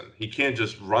Jameis Winston. He can't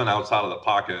just run outside of the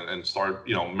pocket and start,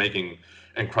 making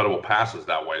incredible passes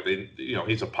that way.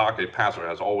 He's a pocket passer,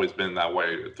 has always been that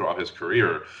way throughout his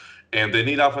career. And they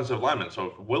need offensive linemen. So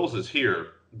if Wills is here,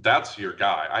 that's your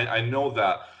guy. I know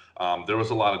that there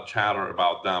was a lot of chatter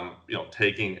about them,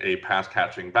 taking a pass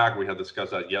catching back. We had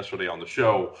discussed that yesterday on the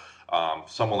show.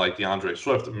 Someone like DeAndre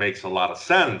Swift makes a lot of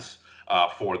sense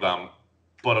for them,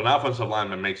 but an offensive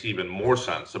lineman makes even more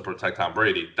sense to protect Tom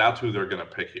Brady. That's who they're going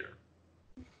to pick here.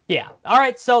 Yeah. All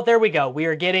right. So there we go.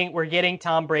 We're getting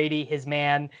Tom Brady, his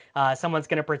man. Someone's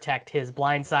going to protect his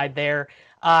blind side there.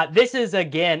 This is,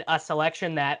 again, a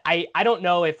selection that I don't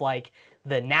know if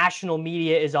The national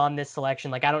media is on this selection.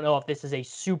 Like, I don't know if this is a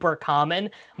super common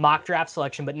mock draft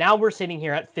selection, but now we're sitting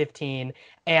here at 15.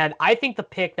 And I think the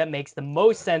pick that makes the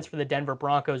most sense for the Denver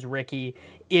Broncos, Ricky,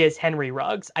 is Henry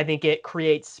Ruggs. I think it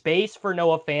creates space for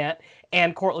Noah Fant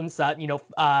and Courtland Sutton.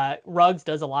 Ruggs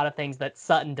does a lot of things that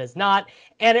Sutton does not,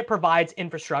 and it provides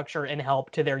infrastructure and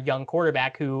help to their young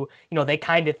quarterback who, they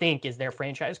kind of think is their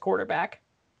franchise quarterback.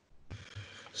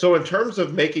 So in terms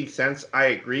of making sense, I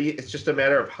agree. It's just a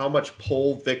matter of how much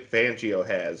pull Vic Fangio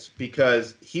has,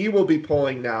 because he will be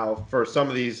pulling now for some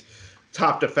of these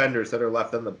top defenders that are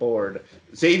left on the board.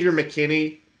 Xavier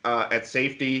McKinney at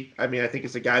safety, I think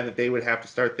is a guy that they would have to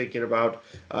start thinking about.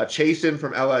 Chasen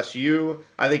from LSU,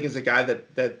 I think is a guy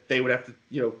that they would have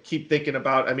to keep thinking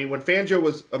about. When Fangio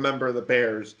was a member of the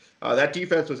Bears, that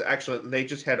defense was excellent, and they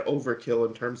just had overkill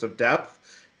in terms of depth.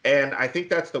 And I think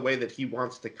that's the way that he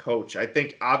wants to coach. I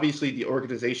think obviously the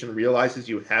organization realizes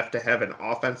you have to have an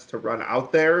offense to run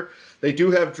out there. They do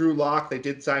have Drew Lock. They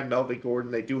did sign Melvin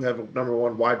Gordon. They do have a number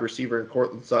one wide receiver in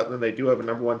Courtland Sutton, and they do have a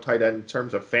number one tight end in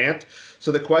terms of Fant.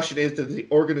 So the question is, does the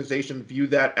organization view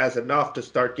that as enough to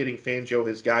start getting Fangio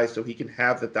his guys so he can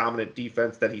have the dominant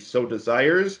defense that he so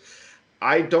desires?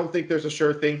 I don't think there's a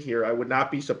sure thing here. I would not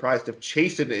be surprised if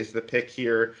Chasen is the pick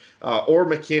here, or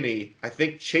McKinney. I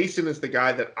think Chasen is the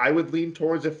guy that I would lean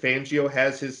towards if Fangio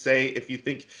has his say. If you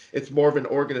think it's more of an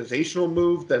organizational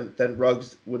move, then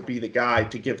Ruggs would be the guy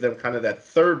to give them kind of that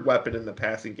third weapon in the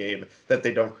passing game that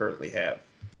they don't currently have.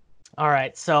 All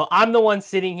right, so I'm the one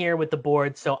sitting here with the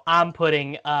board, so I'm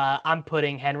putting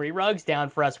Henry Ruggs down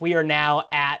for us. We are now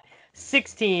at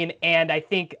 16, and I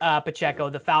think Pacheco,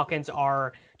 the Falcons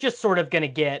are just sort of going to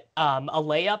get a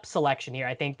layup selection here.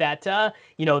 I think that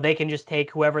they can just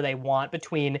take whoever they want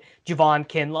between Javon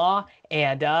Kinlaw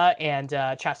and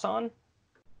Chaisson.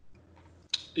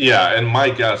 Yeah, and my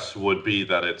guess would be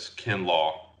that it's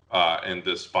Kinlaw in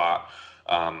this spot.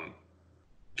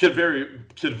 Could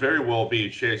very well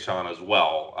be Chaisson as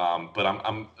well, but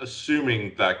I'm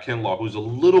assuming that Kinlaw, who's a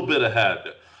little bit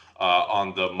ahead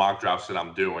on the mock drafts that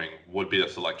I'm doing, would be a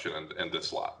selection in this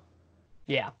slot.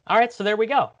 Yeah. All right. So there we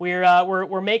go.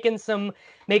 We're making some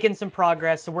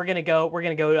progress. So we're gonna go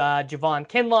Javon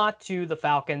Kinlaw to the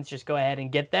Falcons. Just go ahead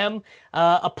and get them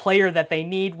a player that they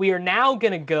need. We are now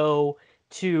gonna go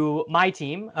to my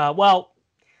team. I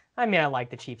like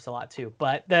the Chiefs a lot too,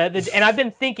 but and I've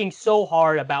been thinking so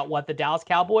hard about what the Dallas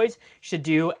Cowboys should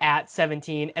do at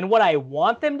 17, and what I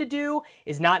want them to do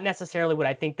is not necessarily what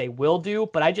I think they will do,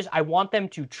 but I want them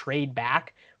to trade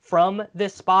back from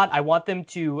this spot. I want them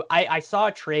to, I saw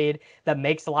a trade that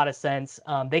makes a lot of sense.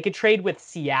 They could trade with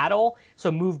Seattle,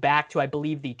 so move back to, I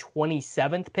believe, the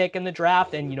 27th pick in the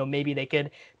draft, and, maybe they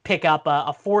could pick up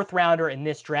a fourth rounder in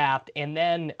this draft, and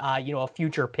then, a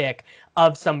future pick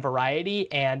of some variety,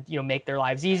 and, make their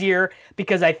lives easier,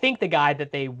 because I think the guy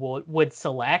that they would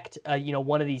select,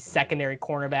 one of these secondary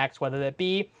cornerbacks, whether that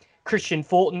be Christian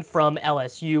Fulton from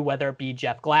LSU, whether it be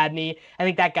Jeff Gladney, I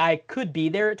think that guy could be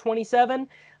there at 27.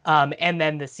 And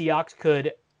then the Seahawks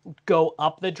could go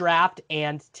up the draft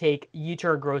and take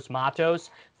Yetur Gross-Matos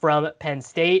from Penn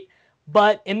State.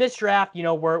 But in this draft,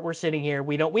 we're sitting here.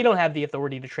 We don't have the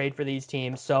authority to trade for these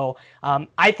teams. So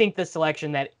I think the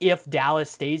selection that if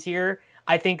Dallas stays here,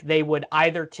 I think they would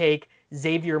either take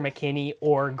Xavier McKinney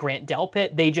or Grant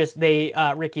Delpit.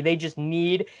 Ricky, they just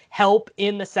need help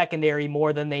in the secondary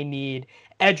more than they need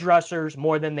edge rushers,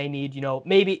 more than they need,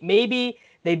 maybe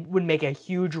they would make a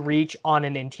huge reach on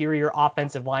an interior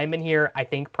offensive lineman here. I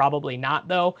think probably not,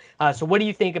 though. So what do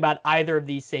you think about either of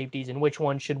these safeties, and which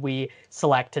one should we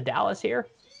select to Dallas here?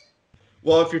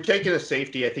 Well, if you're taking a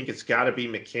safety, I think it's got to be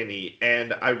McKinney.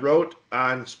 And I wrote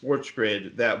on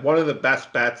SportsGrid that one of the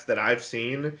best bets that I've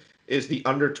seen is the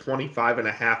under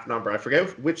 25.5 number. I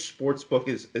forget which sports book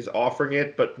is offering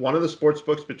it, but one of the sports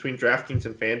books between DraftKings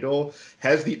and FanDuel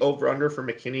has the over-under for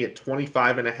McKinney at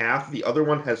 25.5. The other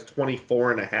one has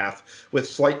 24.5 with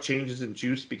slight changes in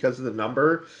juice because of the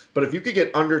number. But if you could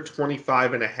get under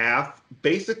 25.5,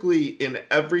 basically in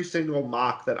every single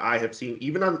mock that I have seen,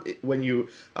 even on when you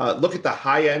look at the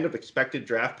high end of expected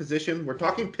draft position, we're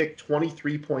talking pick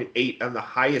 23.8 on the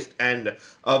highest end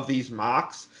of these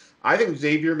mocks. I think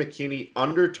Xavier McKinney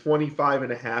under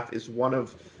 25.5 is one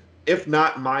of, if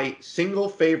not my single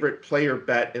favorite player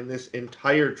bet in this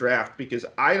entire draft, because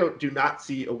I do not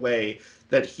see a way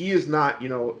that he is not,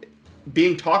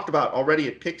 being talked about already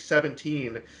at pick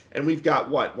 17, and we've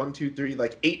got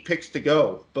 8 picks to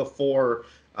go before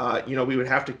we would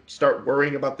have to start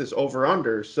worrying about this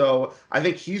over-under. So I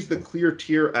think he's the clear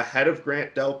tier ahead of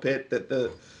Grant Delpit. That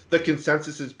the the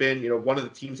consensus has been, one of the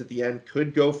teams at the end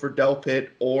could go for Delpit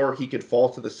or he could fall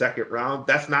to the second round.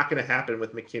 That's not going to happen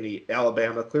with McKinney.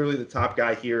 Alabama, clearly the top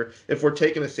guy here. If we're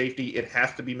taking a safety, it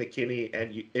has to be McKinney.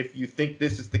 And if you think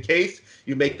this is the case,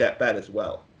 you make that bet as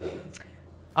well.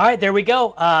 All right, there we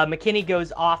go. McKinney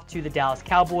goes off to the Dallas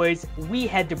Cowboys. We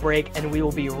head to break, and we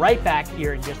will be right back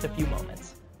here in just a few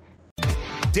moments.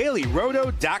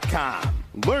 DailyRoto.com.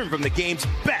 Learn from the game's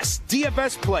best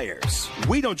DFS players.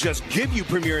 We don't just give you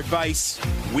premier advice,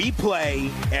 we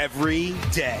play every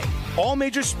day. All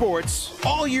major sports,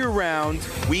 all year round,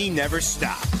 we never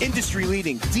stop.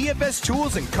 Industry-leading DFS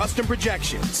tools and custom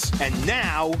projections. And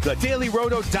now, the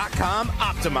DailyRoto.com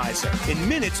Optimizer. In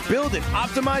minutes, build and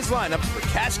optimize lineups for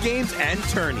cash games and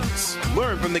tourneys.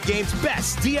 Learn from the game's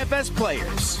best DFS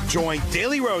players. Join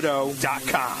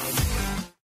DailyRoto.com.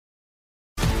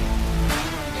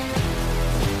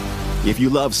 If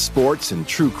you love sports and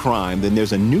true crime, then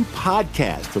there's a new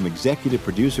podcast from executive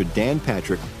producer Dan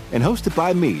Patrick and hosted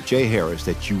by me, Jay Harris,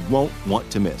 that you won't want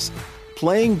to miss.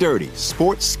 Playing Dirty: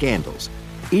 Sports Scandals.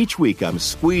 Each week, I'm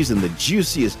squeezing the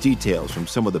juiciest details from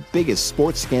some of the biggest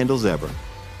sports scandals ever.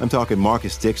 I'm talking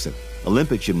Marcus Dixon,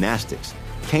 Olympic gymnastics,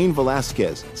 Cain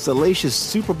Velasquez, salacious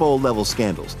Super Bowl-level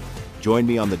scandals. Join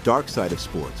me on the dark side of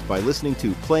sports by listening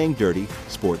to Playing Dirty: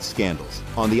 Sports Scandals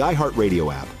on the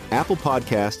iHeartRadio app, Apple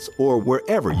Podcasts, or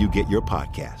wherever you get your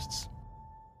podcasts.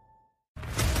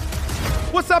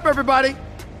 What's up, everybody?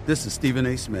 This is Stephen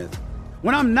A. Smith.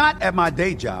 When I'm not at my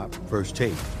day job, First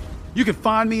Take, you can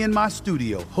find me in my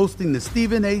studio hosting the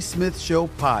Stephen A. Smith Show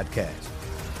podcast.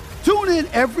 Tune in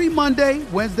every Monday,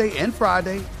 Wednesday, and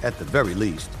Friday, at the very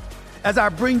least, as I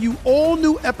bring you all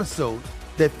new episodes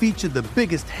that feature the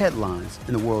biggest headlines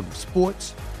in the world of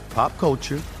sports, pop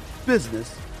culture,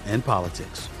 business, and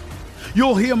politics.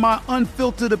 You'll hear my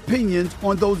unfiltered opinions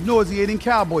on those nauseating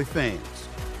Cowboy fans,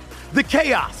 the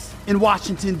chaos in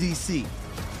Washington, D.C.,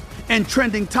 and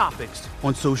trending topics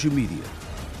on social media,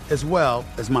 as well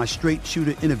as my straight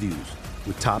shooter interviews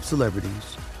with top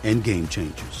celebrities and game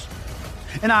changers.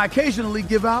 And I occasionally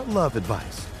give out love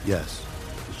advice. Yes,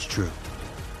 it's true.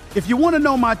 If you want to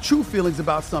know my true feelings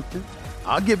about something,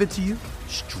 I'll give it to you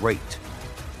straight.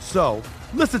 So,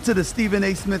 listen to the Stephen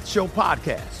A. Smith Show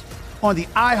podcast on the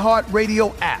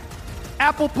iHeartRadio app,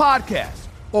 Apple Podcasts,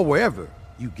 or wherever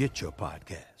you get your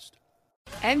podcast.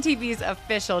 MTV's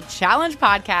official Challenge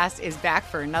podcast is back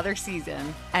for another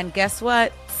season. And guess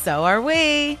what? So are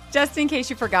we. Just in case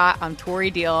you forgot, I'm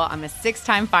Tori Deal. I'm a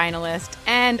 6-time finalist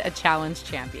and a Challenge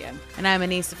champion. And I'm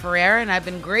Anissa Ferreira, and I've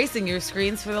been gracing your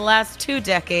screens for the last 2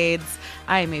 decades.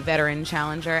 I am a veteran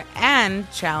challenger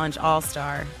and Challenge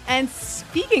All-Star. And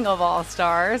speaking of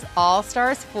All-Stars,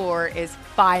 All-Stars 4 is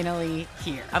finally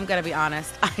here. I'm going to be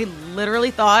honest. I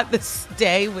literally thought this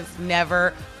day was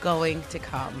never going to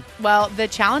come. Well, the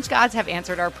Challenge gods have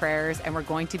answered our prayers, and we're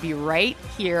going to be right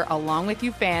here along with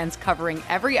you fans covering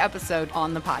every episode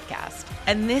on the podcast.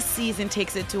 And this season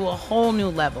takes it to a whole new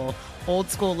level.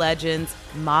 Old school legends,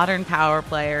 modern power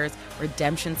players,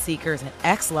 redemption seekers, and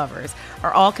ex-lovers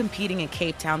are all competing in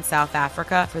Cape Town, South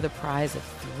Africa for the prize of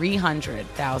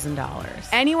 $300,000.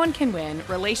 Anyone can win,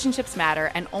 relationships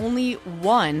matter, and only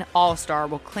one All-Star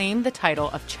will claim the title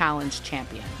of Challenge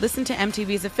champion. Listen to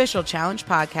MTV's official Challenge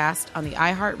podcast on the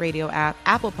iHeartRadio app,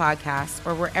 Apple Podcasts,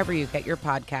 or wherever you get your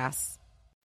podcasts.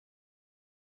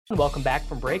 Welcome back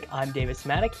from break. I'm Davis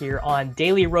Maddock here on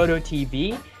Daily Roto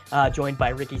TV. Joined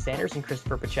by Ricky Sanders and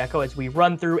Christopher Pacheco as we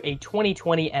run through a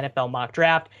 2020 NFL mock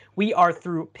draft. We are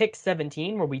through pick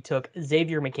 17, where we took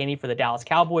Xavier McKinney for the Dallas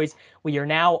Cowboys. We are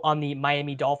now on the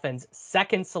Miami Dolphins'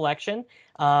 second selection,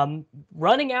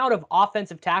 running out of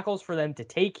offensive tackles for them to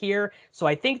take here. So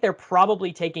I think they're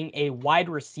probably taking a wide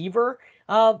receiver,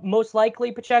 most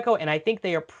likely, Pacheco, and I think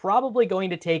they are probably going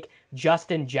to take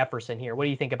Justin Jefferson here. What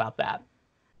do you think about that?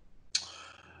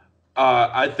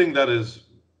 I think that is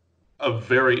a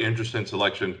very interesting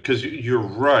selection because you're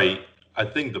right. I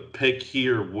think the pick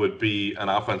here would be an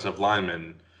offensive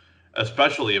lineman,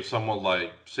 especially if someone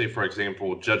like, say, for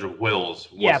example, Jedrick Wills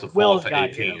was to fall to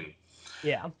 18.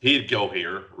 Yeah, he'd go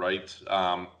here, right?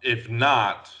 If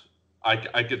not,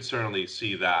 I could certainly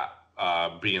see that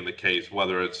being the case,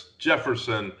 whether it's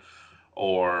Jefferson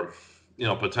or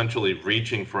potentially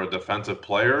reaching for a defensive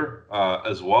player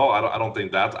as well. I don't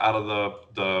think that's out of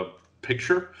the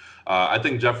picture. I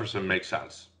think Jefferson makes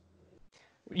sense.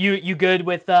 You good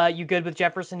with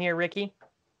Jefferson here, Ricky?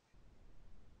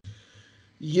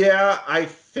 Yeah, I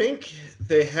think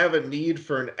they have a need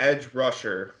for an edge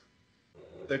rusher.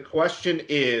 The question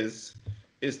is,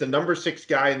 is the number 6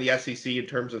 guy in the SEC in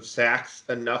terms of sacks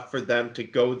enough for them to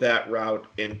go that route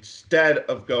instead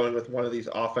of going with one of these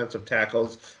offensive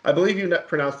tackles? I believe you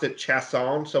pronounced it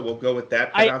Chasson, so we'll go with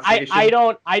that pronunciation.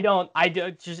 I don't.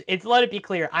 Just let it be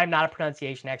clear. I'm not a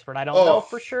pronunciation expert. I don't know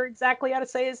for sure exactly how to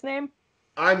say his name.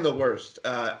 I'm the worst.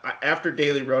 After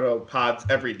Daily Roto pods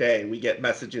every day, we get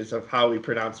messages of how we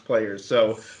pronounce players.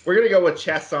 So we're going to go with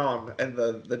Chasson and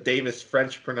the Davis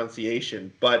French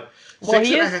pronunciation. But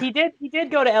he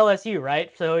did go to LSU, right?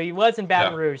 So he was in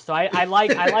Baton Rouge. So I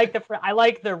like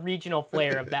the regional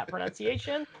flair of that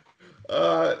pronunciation.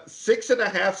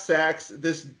 6.5 sacks.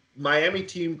 This Miami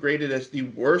team graded as the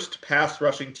worst pass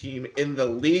rushing team in the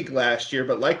league last year.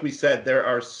 But like we said, there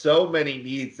are so many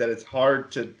needs that it's hard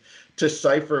to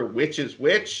decipher which is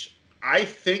which. I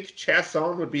think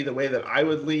Chasson would be the way that I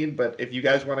would lean, but if you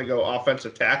guys want to go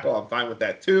offensive tackle, I'm fine with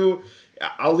that too.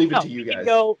 I'll leave it to you guys.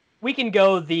 We can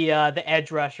go the edge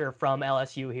rusher from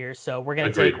LSU here. So we're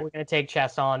gonna take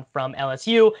Chasson from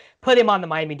LSU, put him on the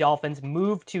Miami Dolphins,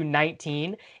 move to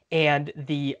 19, and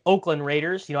the Oakland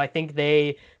Raiders. I think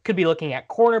they could be looking at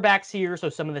cornerbacks here. So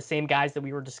some of the same guys that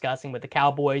we were discussing with the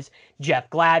Cowboys, Jeff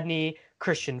Gladney,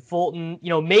 Christian Fulton,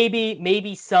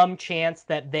 maybe some chance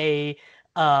that they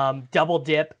double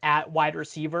dip at wide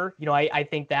receiver. I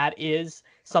think that is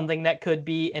something that could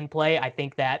be in play. I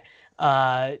think that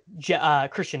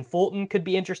Christian Fulton could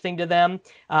be interesting to them.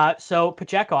 So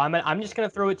Pacheco, I'm just going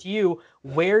to throw it to you.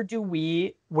 Where do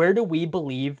we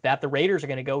believe that the Raiders are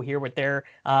going to go here with their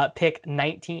pick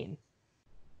 19?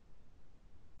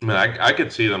 I mean, I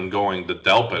could see them going the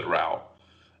Delpit route.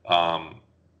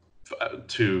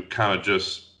 To kind of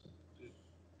just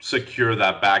secure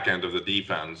that back end of the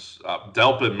defense.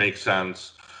 Delpit makes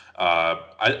sense.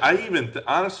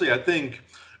 Honestly, I think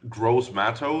Gross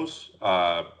Matos,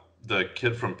 the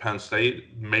kid from Penn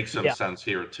State, makes some sense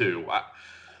here too.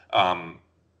 I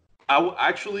would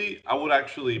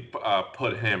actually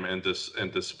put him in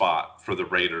this spot for the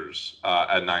Raiders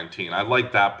at 19. I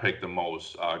like that pick the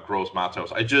most, Gross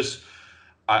Matos.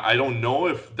 I don't know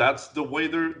if that's the way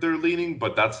they're leaning,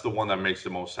 but that's the one that makes the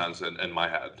most sense in my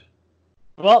head.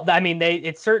 Well, I mean,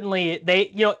 it's certainly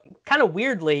kind of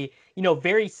weirdly,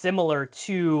 very similar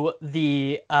to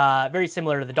the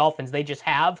Dolphins. They just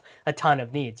have a ton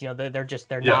of needs.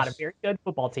 They're not a very good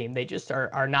football team. They just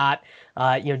are not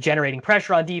generating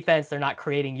pressure on defense. They're not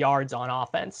creating yards on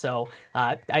offense. So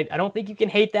I don't think you can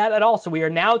hate that at all. So we are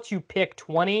now to pick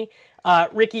 20.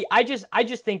 Ricky, I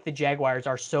just think the Jaguars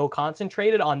are so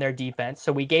concentrated on their defense.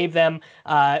 So we gave them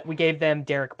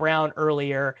Derek Brown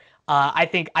earlier. I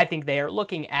think they are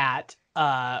looking at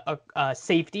a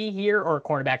safety here or a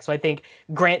cornerback. So I think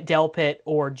Grant Delpit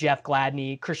or Jeff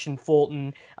Gladney, Christian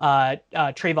Fulton,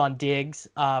 Trayvon Diggs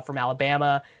from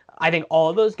Alabama. I think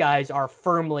all of those guys are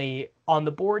firmly on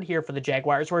the board here for the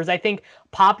Jaguars. Whereas I think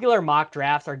popular mock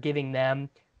drafts are giving them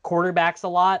quarterbacks a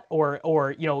lot or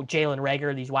Jalen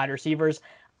Reagor, these wide receivers.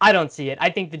 I don't see it.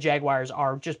 I think the Jaguars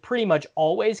are just pretty much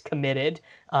always committed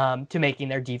to making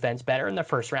their defense better in the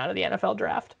first round of the NFL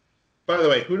draft. By the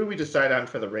way, who do we decide on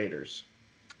for the Raiders?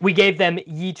 We gave them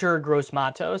Yetur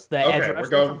Gross-Matos, the edge rusher. We're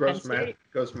going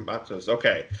Gross-Matos.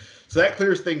 Okay. So that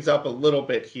clears things up a little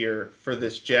bit here for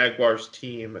this Jaguars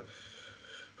team,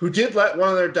 who did let one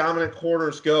of their dominant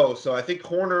corners go. So I think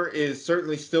corner is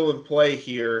certainly still in play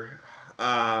here.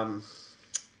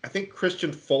 I think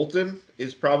Christian Fulton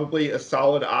is probably a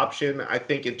solid option. I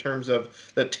think in terms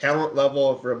of the talent level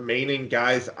of remaining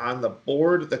guys on the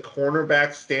board, the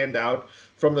cornerbacks stand out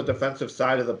from the defensive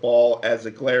side of the ball as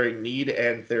a glaring need,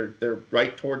 and they're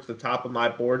right towards the top of my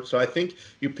board. So I think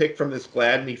you pick from this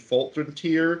Gladney Fulton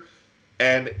tier,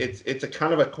 and it's a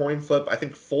kind of a coin flip. I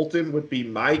think Fulton would be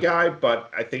my guy, but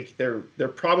I think they're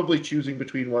probably choosing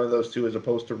between one of those two as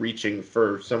opposed to reaching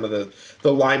for some of the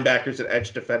linebackers and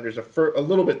edge defenders a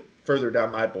little bit further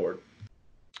down my board.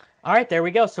 All right, there we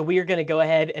go. So we are going to go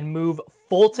ahead and move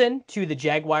Fulton to the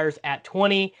Jaguars at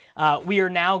 20. We are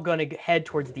now going to head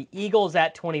towards the Eagles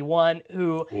at 21,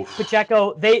 who,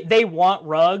 Pacheco, they want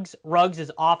Ruggs. Ruggs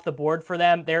is off the board for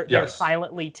them. They're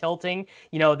silently tilting.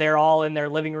 They're all in their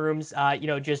living rooms,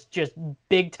 just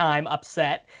big time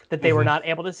upset that they were not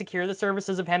able to secure the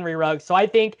services of Henry Ruggs. So I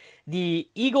think the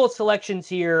Eagles selections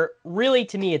here, really,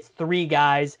 to me, it's three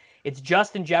guys. It's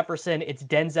Justin Jefferson, it's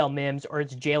Denzel Mims, or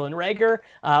it's Jalen Reagor.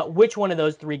 Which one of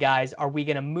those three guys are we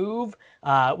going to move?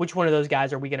 Which one of those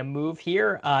guys are we going to move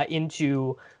here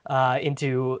into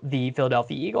the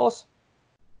Philadelphia Eagles?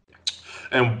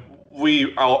 And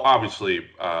we obviously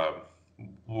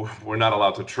we're not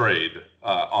allowed to trade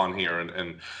on here,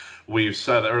 and we've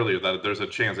said earlier that there's a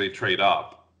chance they trade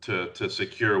up to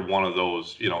secure one of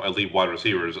those elite wide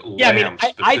receivers. Yeah, I mean,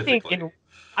 I think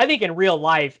I think in real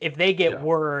life, if they get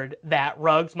word that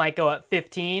Ruggs might go at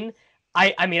 15,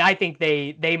 I think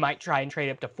they might try and trade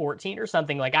up to 14 or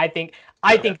something. Like I think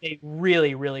they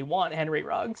really, really want Henry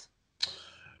Ruggs.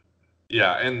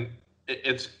 Yeah, and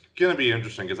it's going to be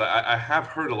interesting because I have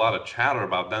heard a lot of chatter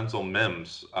about Denzel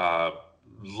Mims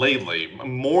lately,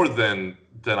 more than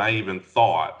I even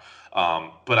thought.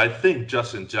 But I think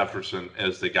Justin Jefferson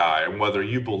is the guy, and whether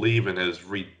you believe in his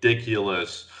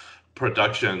ridiculous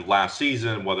production last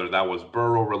season, whether that was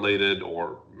Burrow related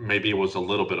or maybe it was a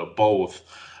little bit of both,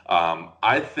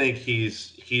 I think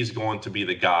he's going to be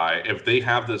the guy. If they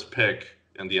have this pick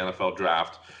in the NFL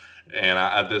draft, and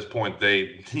at this point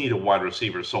they need a wide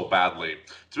receiver so badly,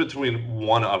 it's between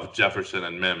one of Jefferson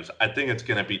and Mims. I think it's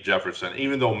going to be Jefferson,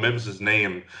 even though Mims'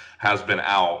 name has been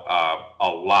out a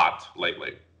lot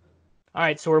lately. All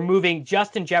right, so we're moving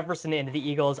Justin Jefferson into the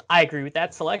Eagles. I agree with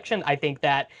that selection. I think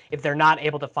that if they're not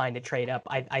able to find a trade up,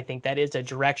 I think that is a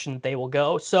direction that they will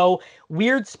go. So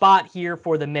weird spot here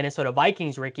for the Minnesota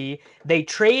Vikings, Ricky. They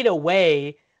trade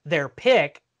away their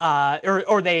pick,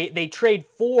 or they trade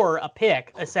for a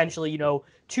pick, essentially,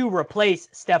 to replace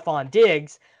Stephon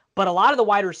Diggs. But a lot of the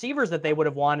wide receivers that they would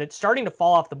have wanted starting to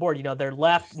fall off the board. They're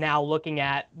left now looking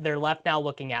at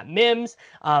Mims.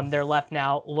 They're left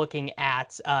now looking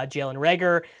at Jalen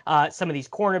Reagor. Some of these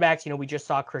cornerbacks, we just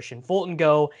saw Christian Fulton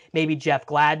go, maybe Jeff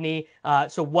Gladney.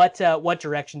 So what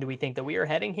direction do we think that we are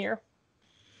heading here?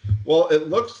 Well, it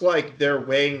looks like they're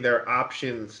weighing their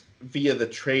options via the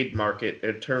trade market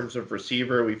in terms of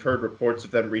receiver. We've heard reports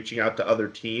of them reaching out to other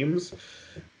teams.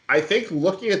 I think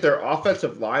looking at their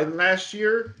offensive line last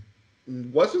year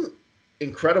wasn't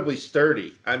incredibly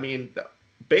sturdy. I mean,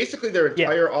 basically their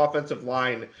entire offensive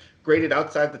line graded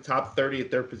outside the top 30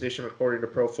 at their position according to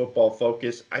Pro Football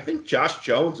Focus. I think Josh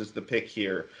Jones is the pick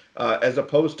here, as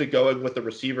opposed to going with the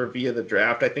receiver via the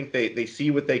draft. I think they see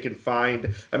what they can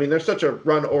find. I mean, they're such a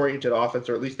run-oriented offense,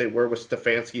 or at least they were with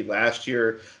Stefanski last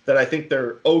year, that I think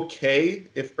they're okay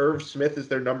if Irv Smith is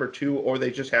their number 2, or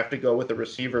they just have to go with a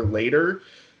receiver later.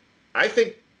 I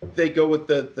think they go with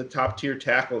the top tier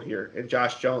tackle here, and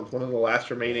Josh Jones, one of the last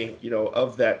remaining,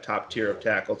 of that top tier of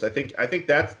tackles. I think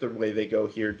that's the way they go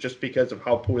here, just because of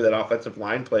how poor that offensive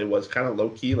line play was, kind of low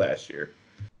key last year.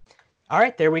 All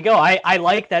right, there we go. I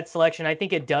like that selection. I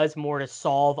think it does more to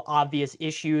solve obvious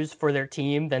issues for their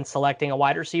team than selecting a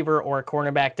wide receiver or a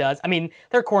cornerback does. I mean,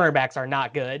 their cornerbacks are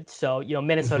not good, so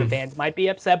Minnesota fans might be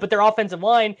upset, but their offensive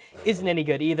line isn't any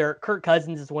good either. Kirk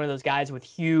Cousins is one of those guys with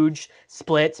huge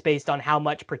splits based on how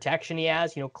much protection he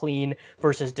has, clean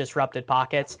versus disrupted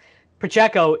pockets.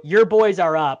 Pacheco, your boys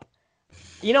are up.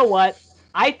 You know what?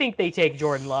 I think they take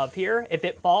Jordan Love here. If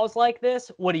it falls like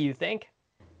this, what do you think?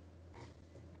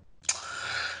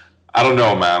 I don't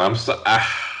know, man.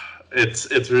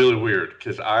 It's really weird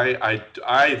because I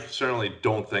certainly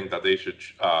don't think that they should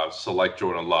select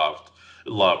Jordan Love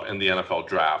in the NFL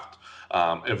draft.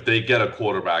 If they get a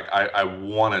quarterback, I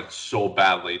want it so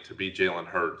badly to be Jalen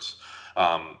Hurts.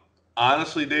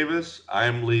 Honestly, Davis,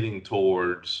 I'm leaning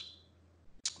towards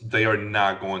they are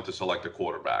not going to select a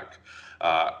quarterback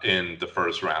in the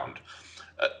first round.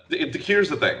 Here's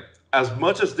the thing. As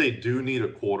much as they do need a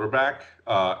quarterback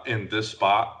in this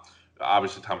spot,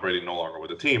 obviously Tom Brady no longer with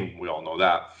the team. We all know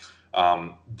that.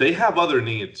 They have other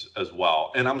needs as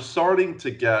well. And I'm starting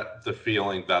to get the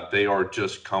feeling that they are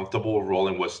just comfortable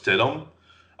rolling with Stidham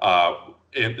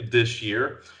in this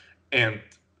year. And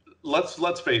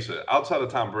let's face it, outside of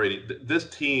Tom Brady, this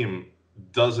team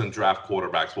doesn't draft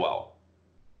quarterbacks well.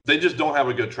 They just don't have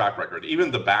a good track record. Even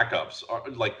the backups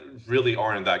really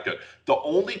aren't that good. The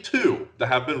only two that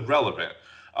have been relevant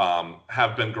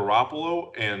have been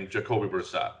Garoppolo and Jacoby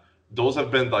Brissett. Those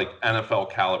have been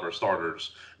NFL caliber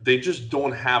starters. They just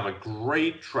don't have a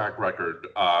great track record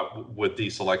with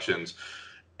these selections.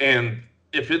 And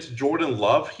if it's Jordan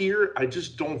Love here, I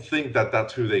just don't think that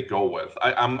that's who they go with.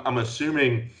 I'm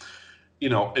assuming,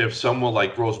 if someone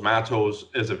like Rose Matos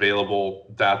is available,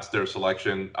 that's their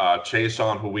selection.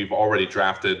 Chason, who we've already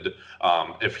drafted,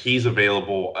 if he's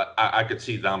available, I could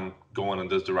see them going in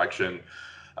this direction.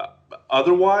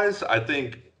 Otherwise, I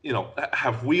think,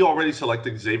 have we already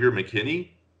selected Xavier McKinney?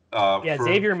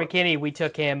 Xavier McKinney, we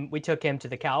took him to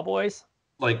the Cowboys.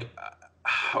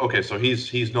 Okay, so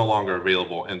he's no longer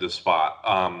available in this spot.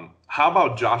 How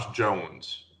about Josh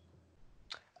Jones?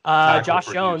 Josh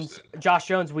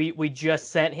Jones, we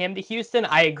just sent him to Houston.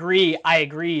 I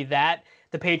agree that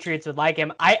the Patriots would like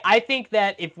him. I think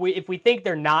that if we think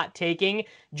they're not taking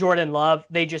Jordan Love,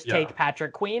 they just take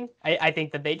Patrick Queen. I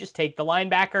think that they just take the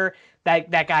linebacker.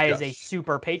 That guy is a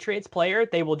super Patriots player.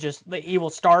 He will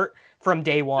start from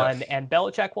day one, and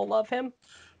Belichick will love him.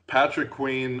 Patrick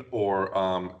Queen or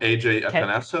AJ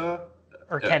Epinesa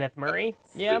or Kenneth Murray.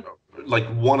 Yeah, like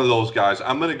one of those guys.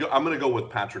 I'm gonna go with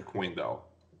Patrick Queen though.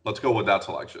 Let's go with that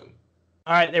selection.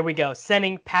 All right, there we go.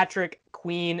 Sending Patrick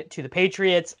Queen to the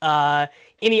Patriots.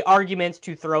 Any arguments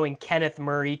to throwing Kenneth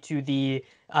Murray to the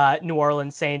New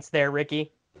Orleans Saints there,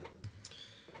 Ricky?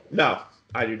 No,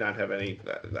 I do not have any.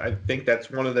 I think that's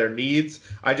one of their needs.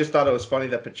 I just thought it was funny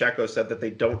that Pacheco said that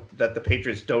that the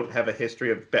Patriots don't have a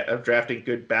history of drafting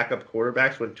good backup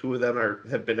quarterbacks when two of them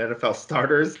have been NFL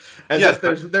starters. And yes,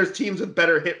 there's teams with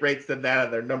better hit rates than that,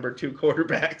 and they're number 2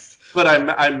 quarterbacks. But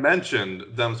I mentioned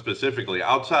them specifically.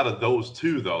 Outside of those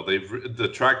two, though, the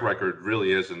track record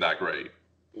really isn't that great.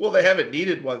 Well, they haven't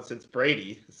needed one since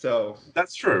Brady, so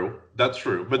that's true. That's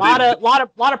true. But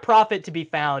lot of profit to be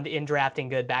found in drafting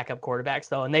good backup quarterbacks,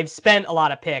 though, and they've spent a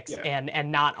lot of picks and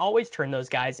not always turn those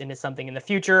guys into something in the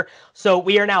future. So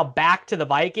we are now back to the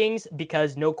Vikings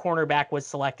because no cornerback was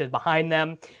selected behind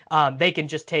them. They can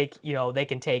just take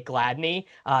Gladney.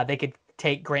 They could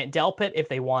take Grant Delpit if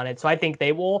they wanted. So I think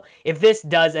they will, if this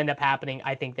does end up happening,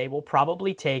 I think they will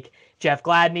probably take Jeff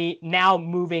Gladney. Now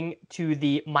moving to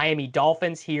the Miami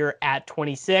Dolphins here at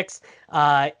 26.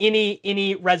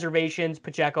 Any reservations,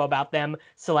 Pacheco, about them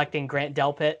selecting Grant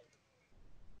Delpit?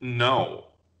 No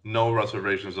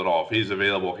reservations at all. If he's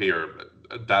available here,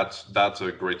 that's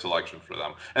a great selection for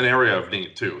them. An area of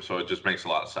need too, so it just makes a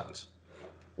lot of sense.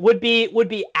 Would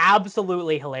be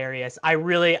absolutely hilarious. I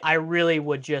really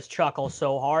would just chuckle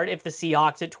so hard if the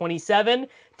Seahawks at 27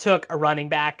 took a running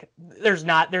back. There's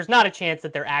not a chance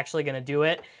that they're actually going to do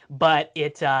it, but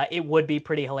it would be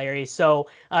pretty hilarious. So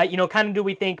kind of do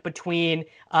we think between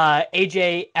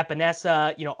AJ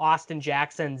Epinesa, Austin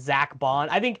Jackson, Zach Bond?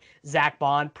 I think Zach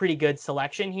Bond, pretty good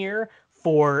selection here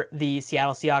for the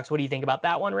Seattle Seahawks. What do you think about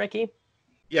that one, Ricky?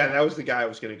 Yeah, that was the guy I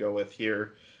was going to go with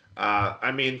here.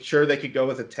 Sure, they could go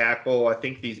with a tackle. I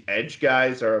think these edge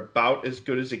guys are about as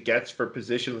good as it gets for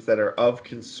positions that are of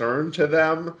concern to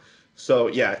them. So,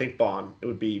 yeah, I think Bond, it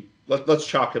would be, let's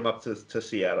chalk him up to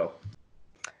Seattle.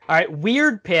 All right,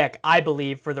 weird pick, I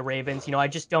believe, for the Ravens. I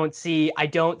don't see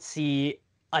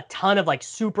a ton of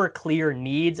super clear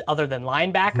needs other than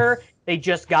linebacker. They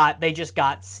just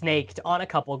got snaked on a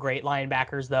couple great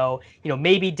linebackers, though.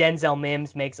 Maybe Denzel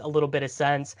Mims makes a little bit of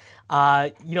sense.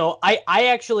 I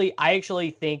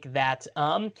actually think that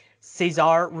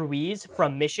Cesar Ruiz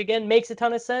from Michigan makes a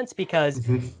ton of sense because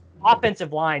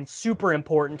offensive line super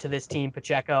important to this team,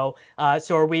 Pacheco.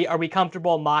 So are we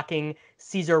comfortable mocking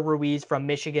Cesar Ruiz from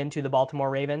Michigan to the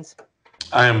Baltimore Ravens?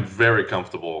 I am very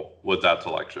comfortable with that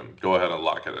selection. Go ahead and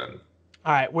lock it in.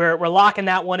 All right, we're locking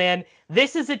that one in.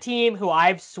 This is a team who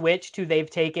I've switched to. They've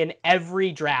taken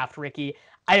every draft, Ricky.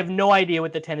 I have no idea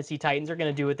what the Tennessee Titans are going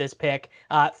to do with this pick.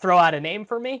 Throw out a name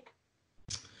for me.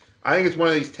 I think it's one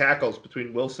of these tackles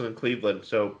between Wilson and Cleveland.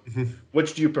 So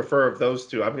which do you prefer of those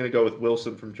two? I'm going to go with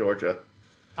Wilson from Georgia.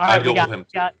 All right,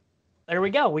 there we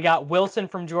go. We got Wilson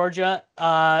from Georgia.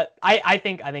 I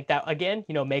think that, again,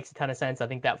 makes a ton of sense. I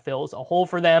think that fills a hole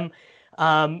for them.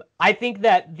 I think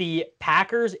that the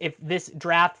Packers, if this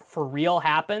draft for real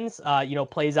happens,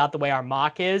 plays out the way our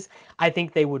mock is, I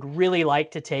think they would really like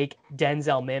to take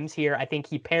Denzel Mims here. I think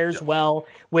he pairs well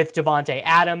with Devontae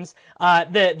Adams.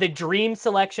 The dream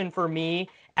selection for me,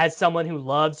 as someone who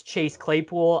loves Chase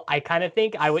Claypool, I kind of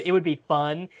think it would be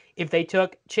fun if they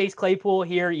took Chase Claypool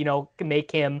here,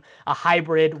 make him a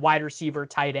hybrid wide receiver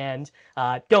tight end.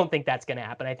 Don't think that's going to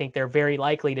happen. I think they're very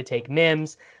likely to take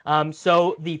Mims.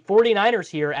 So the 49ers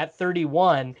here at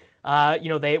 31,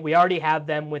 we already have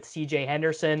them with CJ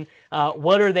Henderson.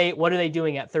 What are they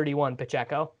doing at 31,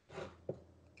 Pacheco?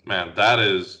 Man,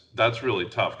 that's really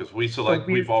tough because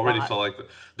we've already selected.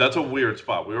 That's a weird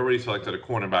spot. We already selected a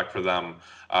cornerback for them.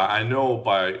 I know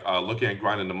by looking at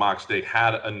grinding the mocks, they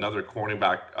had another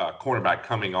cornerback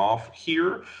coming off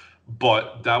here,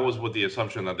 but that was with the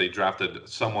assumption that they drafted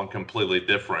someone completely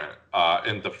different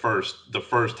in the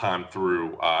first time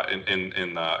through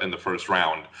in the first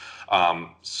round.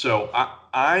 So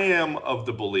I am of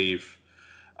the belief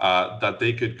that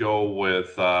they could go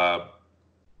with.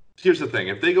 Here's the thing: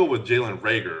 if they go with Jalen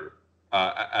Reagor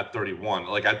at 31,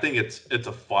 I think it's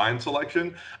a fine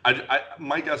selection.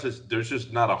 My guess is there's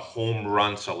just not a home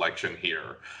run selection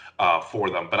here for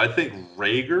them, but I think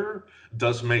Reagor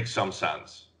does make some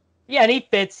sense. Yeah, and he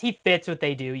fits what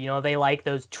they do. They like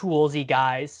those toolsy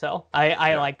guys, so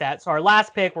I like that. So our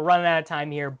last pick, we're running out of time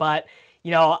here, but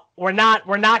we're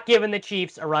not giving the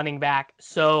Chiefs a running back,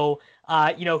 so.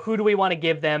 Who do we want to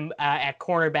give them at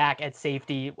cornerback, at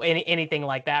safety, anything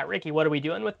like that? Ricky, what are we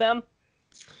doing with them?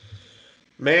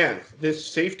 Man, this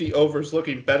safety over is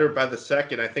looking better by the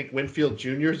second. I think Winfield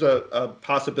Jr. is a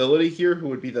possibility here, who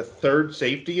would be the third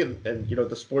safety. And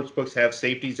the sports books have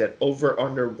safeties at over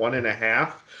under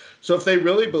 1.5. So if they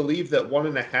really believe that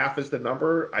 1.5 is the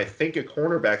number, I think a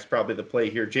cornerback's probably the play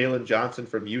here. Jalen Johnson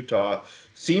from Utah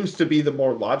seems to be the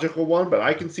more logical one, but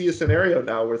I can see a scenario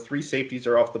now where 3 safeties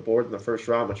are off the board in the first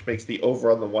round, which makes the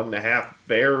over on the 1.5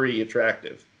 very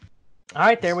attractive. All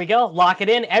right, there we go. Lock it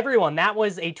in, everyone. That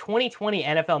was a 2020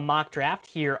 NFL mock draft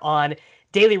here on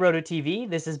Daily Roto TV.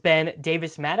 This has been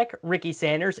Davis Maddock, Ricky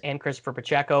Sanders, and Christopher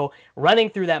Pacheco running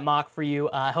through that mock for you.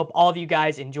 I hope all of you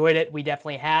guys enjoyed it. We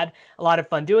definitely had a lot of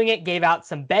fun doing it. Gave out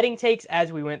some betting takes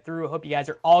as we went through. I hope you guys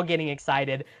are all getting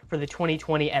excited for the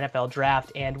 2020 NFL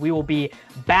Draft, and we will be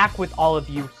back with all of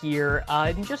you here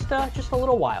in just a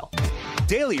little while.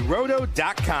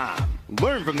 DailyRoto.com.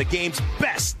 Learn from the game's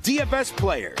best DFS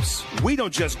players. We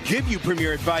don't just give you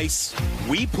premier advice,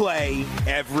 we play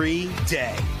every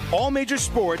day. All major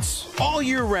sports, all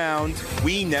year round,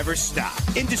 we never stop.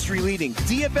 Industry-leading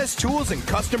DFS tools and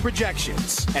custom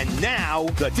projections. And now,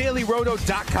 the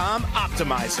DailyRoto.com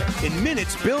Optimizer. In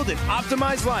minutes, build and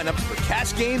optimize lineups for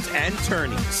cash games and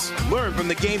tourneys. Learn from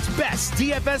the game's best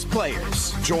DFS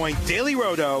players. Join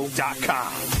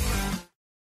DailyRoto.com.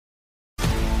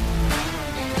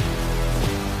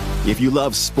 If you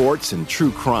love sports and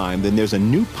true crime, then there's a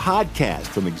new podcast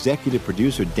from executive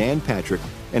producer Dan Patrick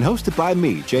and hosted by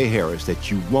me, Jay Harris,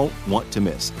 that you won't want to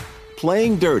miss.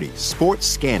 Playing Dirty: Sports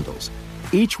Scandals.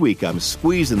 Each week, I'm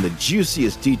squeezing the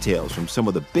juiciest details from some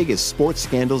of the biggest sports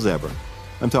scandals ever.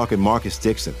 I'm talking Marcus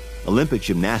Dixon, Olympic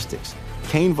gymnastics,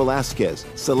 Cain Velasquez,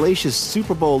 salacious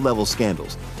Super Bowl-level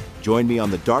scandals. Join me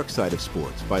on the dark side of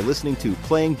sports by listening to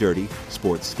Playing Dirty: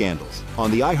 Sports Scandals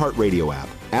on the iHeartRadio app,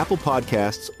 Apple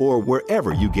Podcasts, or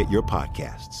wherever you get your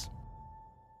podcasts.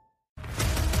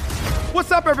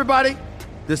 What's up, everybody?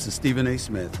 This is Stephen A.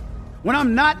 Smith. When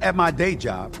I'm not at my day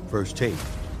job, First Take,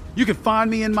 you can find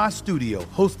me in my studio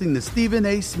hosting the Stephen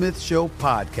A. Smith Show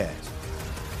podcast.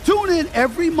 Tune in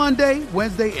every Monday,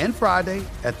 Wednesday, and Friday,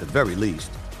 at the very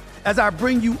least, as I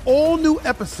bring you all new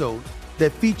episodes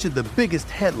that feature the biggest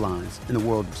headlines in the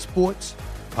world of sports,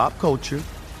 pop culture,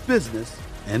 business,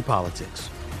 and politics.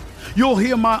 You'll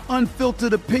hear my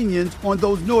unfiltered opinions on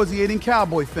those nauseating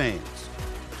Cowboy fans,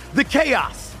 the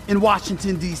chaos in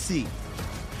Washington, D.C.,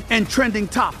 and trending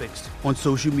topics on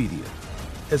social media,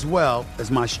 as well as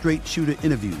my straight shooter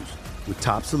interviews with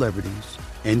top celebrities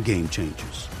and game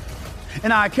changers.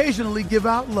 And I occasionally give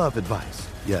out love advice.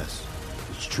 Yes,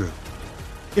 it's true.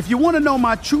 If you want to know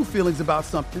my true feelings about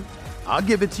something, I'll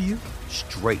give it to you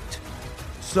straight.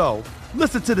 So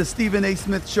listen to the Stephen A.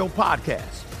 Smith Show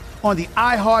podcast on the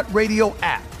iHeartRadio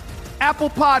app, Apple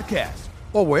Podcasts,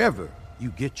 or wherever you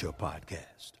get your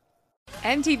podcast.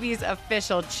 MTV's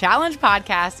official Challenge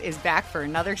podcast is back for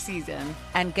another season.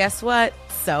 And guess what?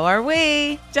 So are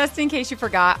we. Just in case you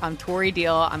forgot, I'm Tori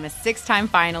Deal. I'm a 6-time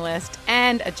finalist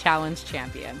and a Challenge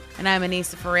champion. And I'm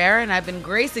Anissa Ferreira, and I've been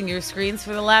gracing your screens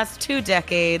for the last 2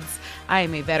 decades. I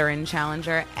am a veteran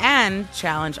challenger and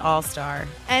Challenge All-Star.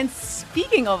 And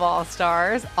speaking of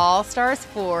All-Stars, All-Stars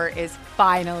 4 is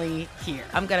finally here.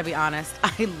 I'm going to be honest.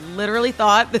 I literally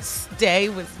thought this day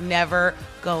was never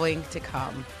going to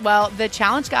come. Well, the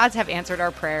Challenge gods have answered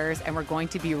our prayers, and we're going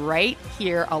to be right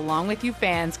here along with you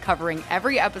fans covering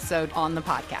every episode on the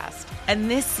podcast.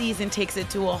 And this season takes it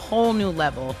to a whole new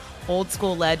level. Old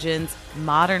school legends,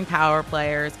 modern power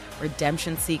players,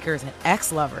 redemption seekers, and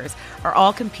ex-lovers are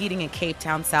all competing in Cape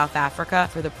Town, South Africa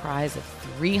for the prize of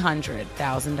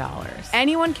 $300,000.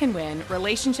 Anyone can win,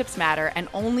 relationships matter, and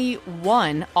only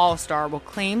one All-Star will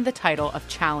claim the title of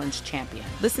Challenge champion.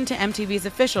 Listen to MTV's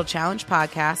official Challenge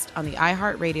podcast on the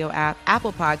iHeartRadio app,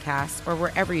 Apple Podcasts, or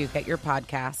wherever you get your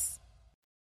podcasts.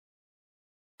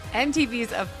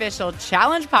 MTV's official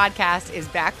Challenge podcast is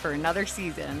back for another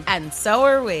season. And so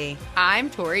are we. I'm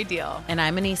Tori Deal. And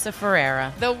I'm Anissa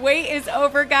Ferreira. The wait is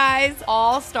over, guys.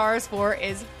 All Stars 4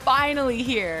 is finally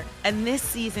here. And this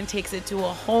season takes it to a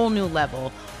whole new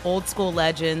level. Old school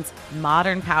legends,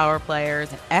 modern power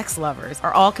players, and ex-lovers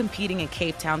are all competing in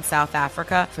Cape Town, South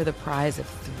Africa for the prize of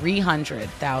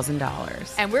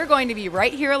 $300,000. And we're going to be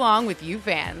right here along with you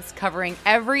fans, covering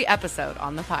every episode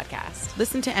on the podcast.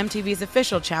 Listen to MTV's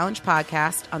official Challenge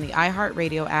podcast on the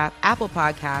iHeartRadio app, Apple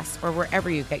Podcasts, or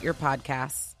wherever you get your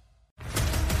podcasts.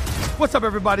 What's up,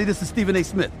 everybody? This is Stephen A.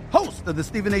 Smith, host of the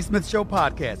Stephen A. Smith Show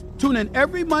podcast. Tune in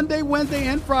every Monday, Wednesday,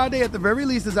 and Friday at the very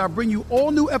least as I bring you all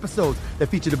new episodes that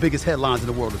feature the biggest headlines in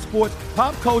the world of sports,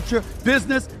 pop culture,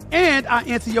 business, and I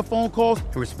answer your phone calls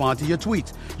and respond to your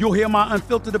tweets. You'll hear my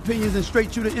unfiltered opinions and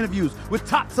straight shooter interviews with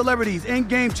top celebrities and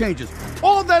game changers.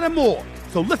 All that and more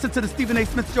So listen to the Stephen A.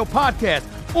 Smith Show podcast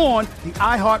on the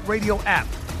iHeartRadio app,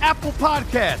 Apple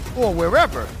Podcasts, or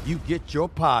wherever you get your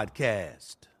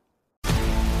podcast.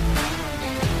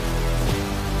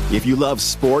 If you love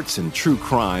sports and true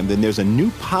crime, then there's a new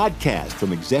podcast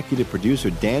from executive producer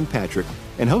Dan Patrick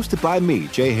and hosted by me,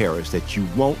 Jay Harris, that you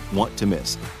won't want to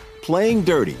miss. Playing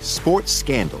Dirty: Sports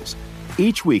Scandals.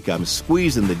 Each week, I'm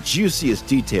squeezing the juiciest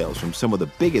details from some of the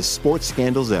biggest sports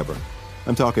scandals ever.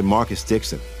 I'm talking Marcus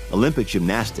Dixon, Olympic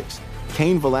gymnastics,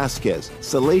 Cain Velasquez,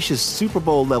 salacious Super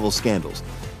Bowl-level scandals.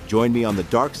 Join me on the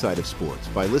dark side of sports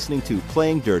by listening to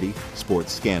Playing Dirty: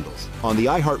 Sports Scandals on the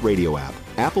iHeartRadio app,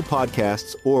 Apple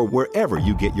Podcasts, or wherever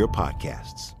you get your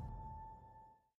podcasts.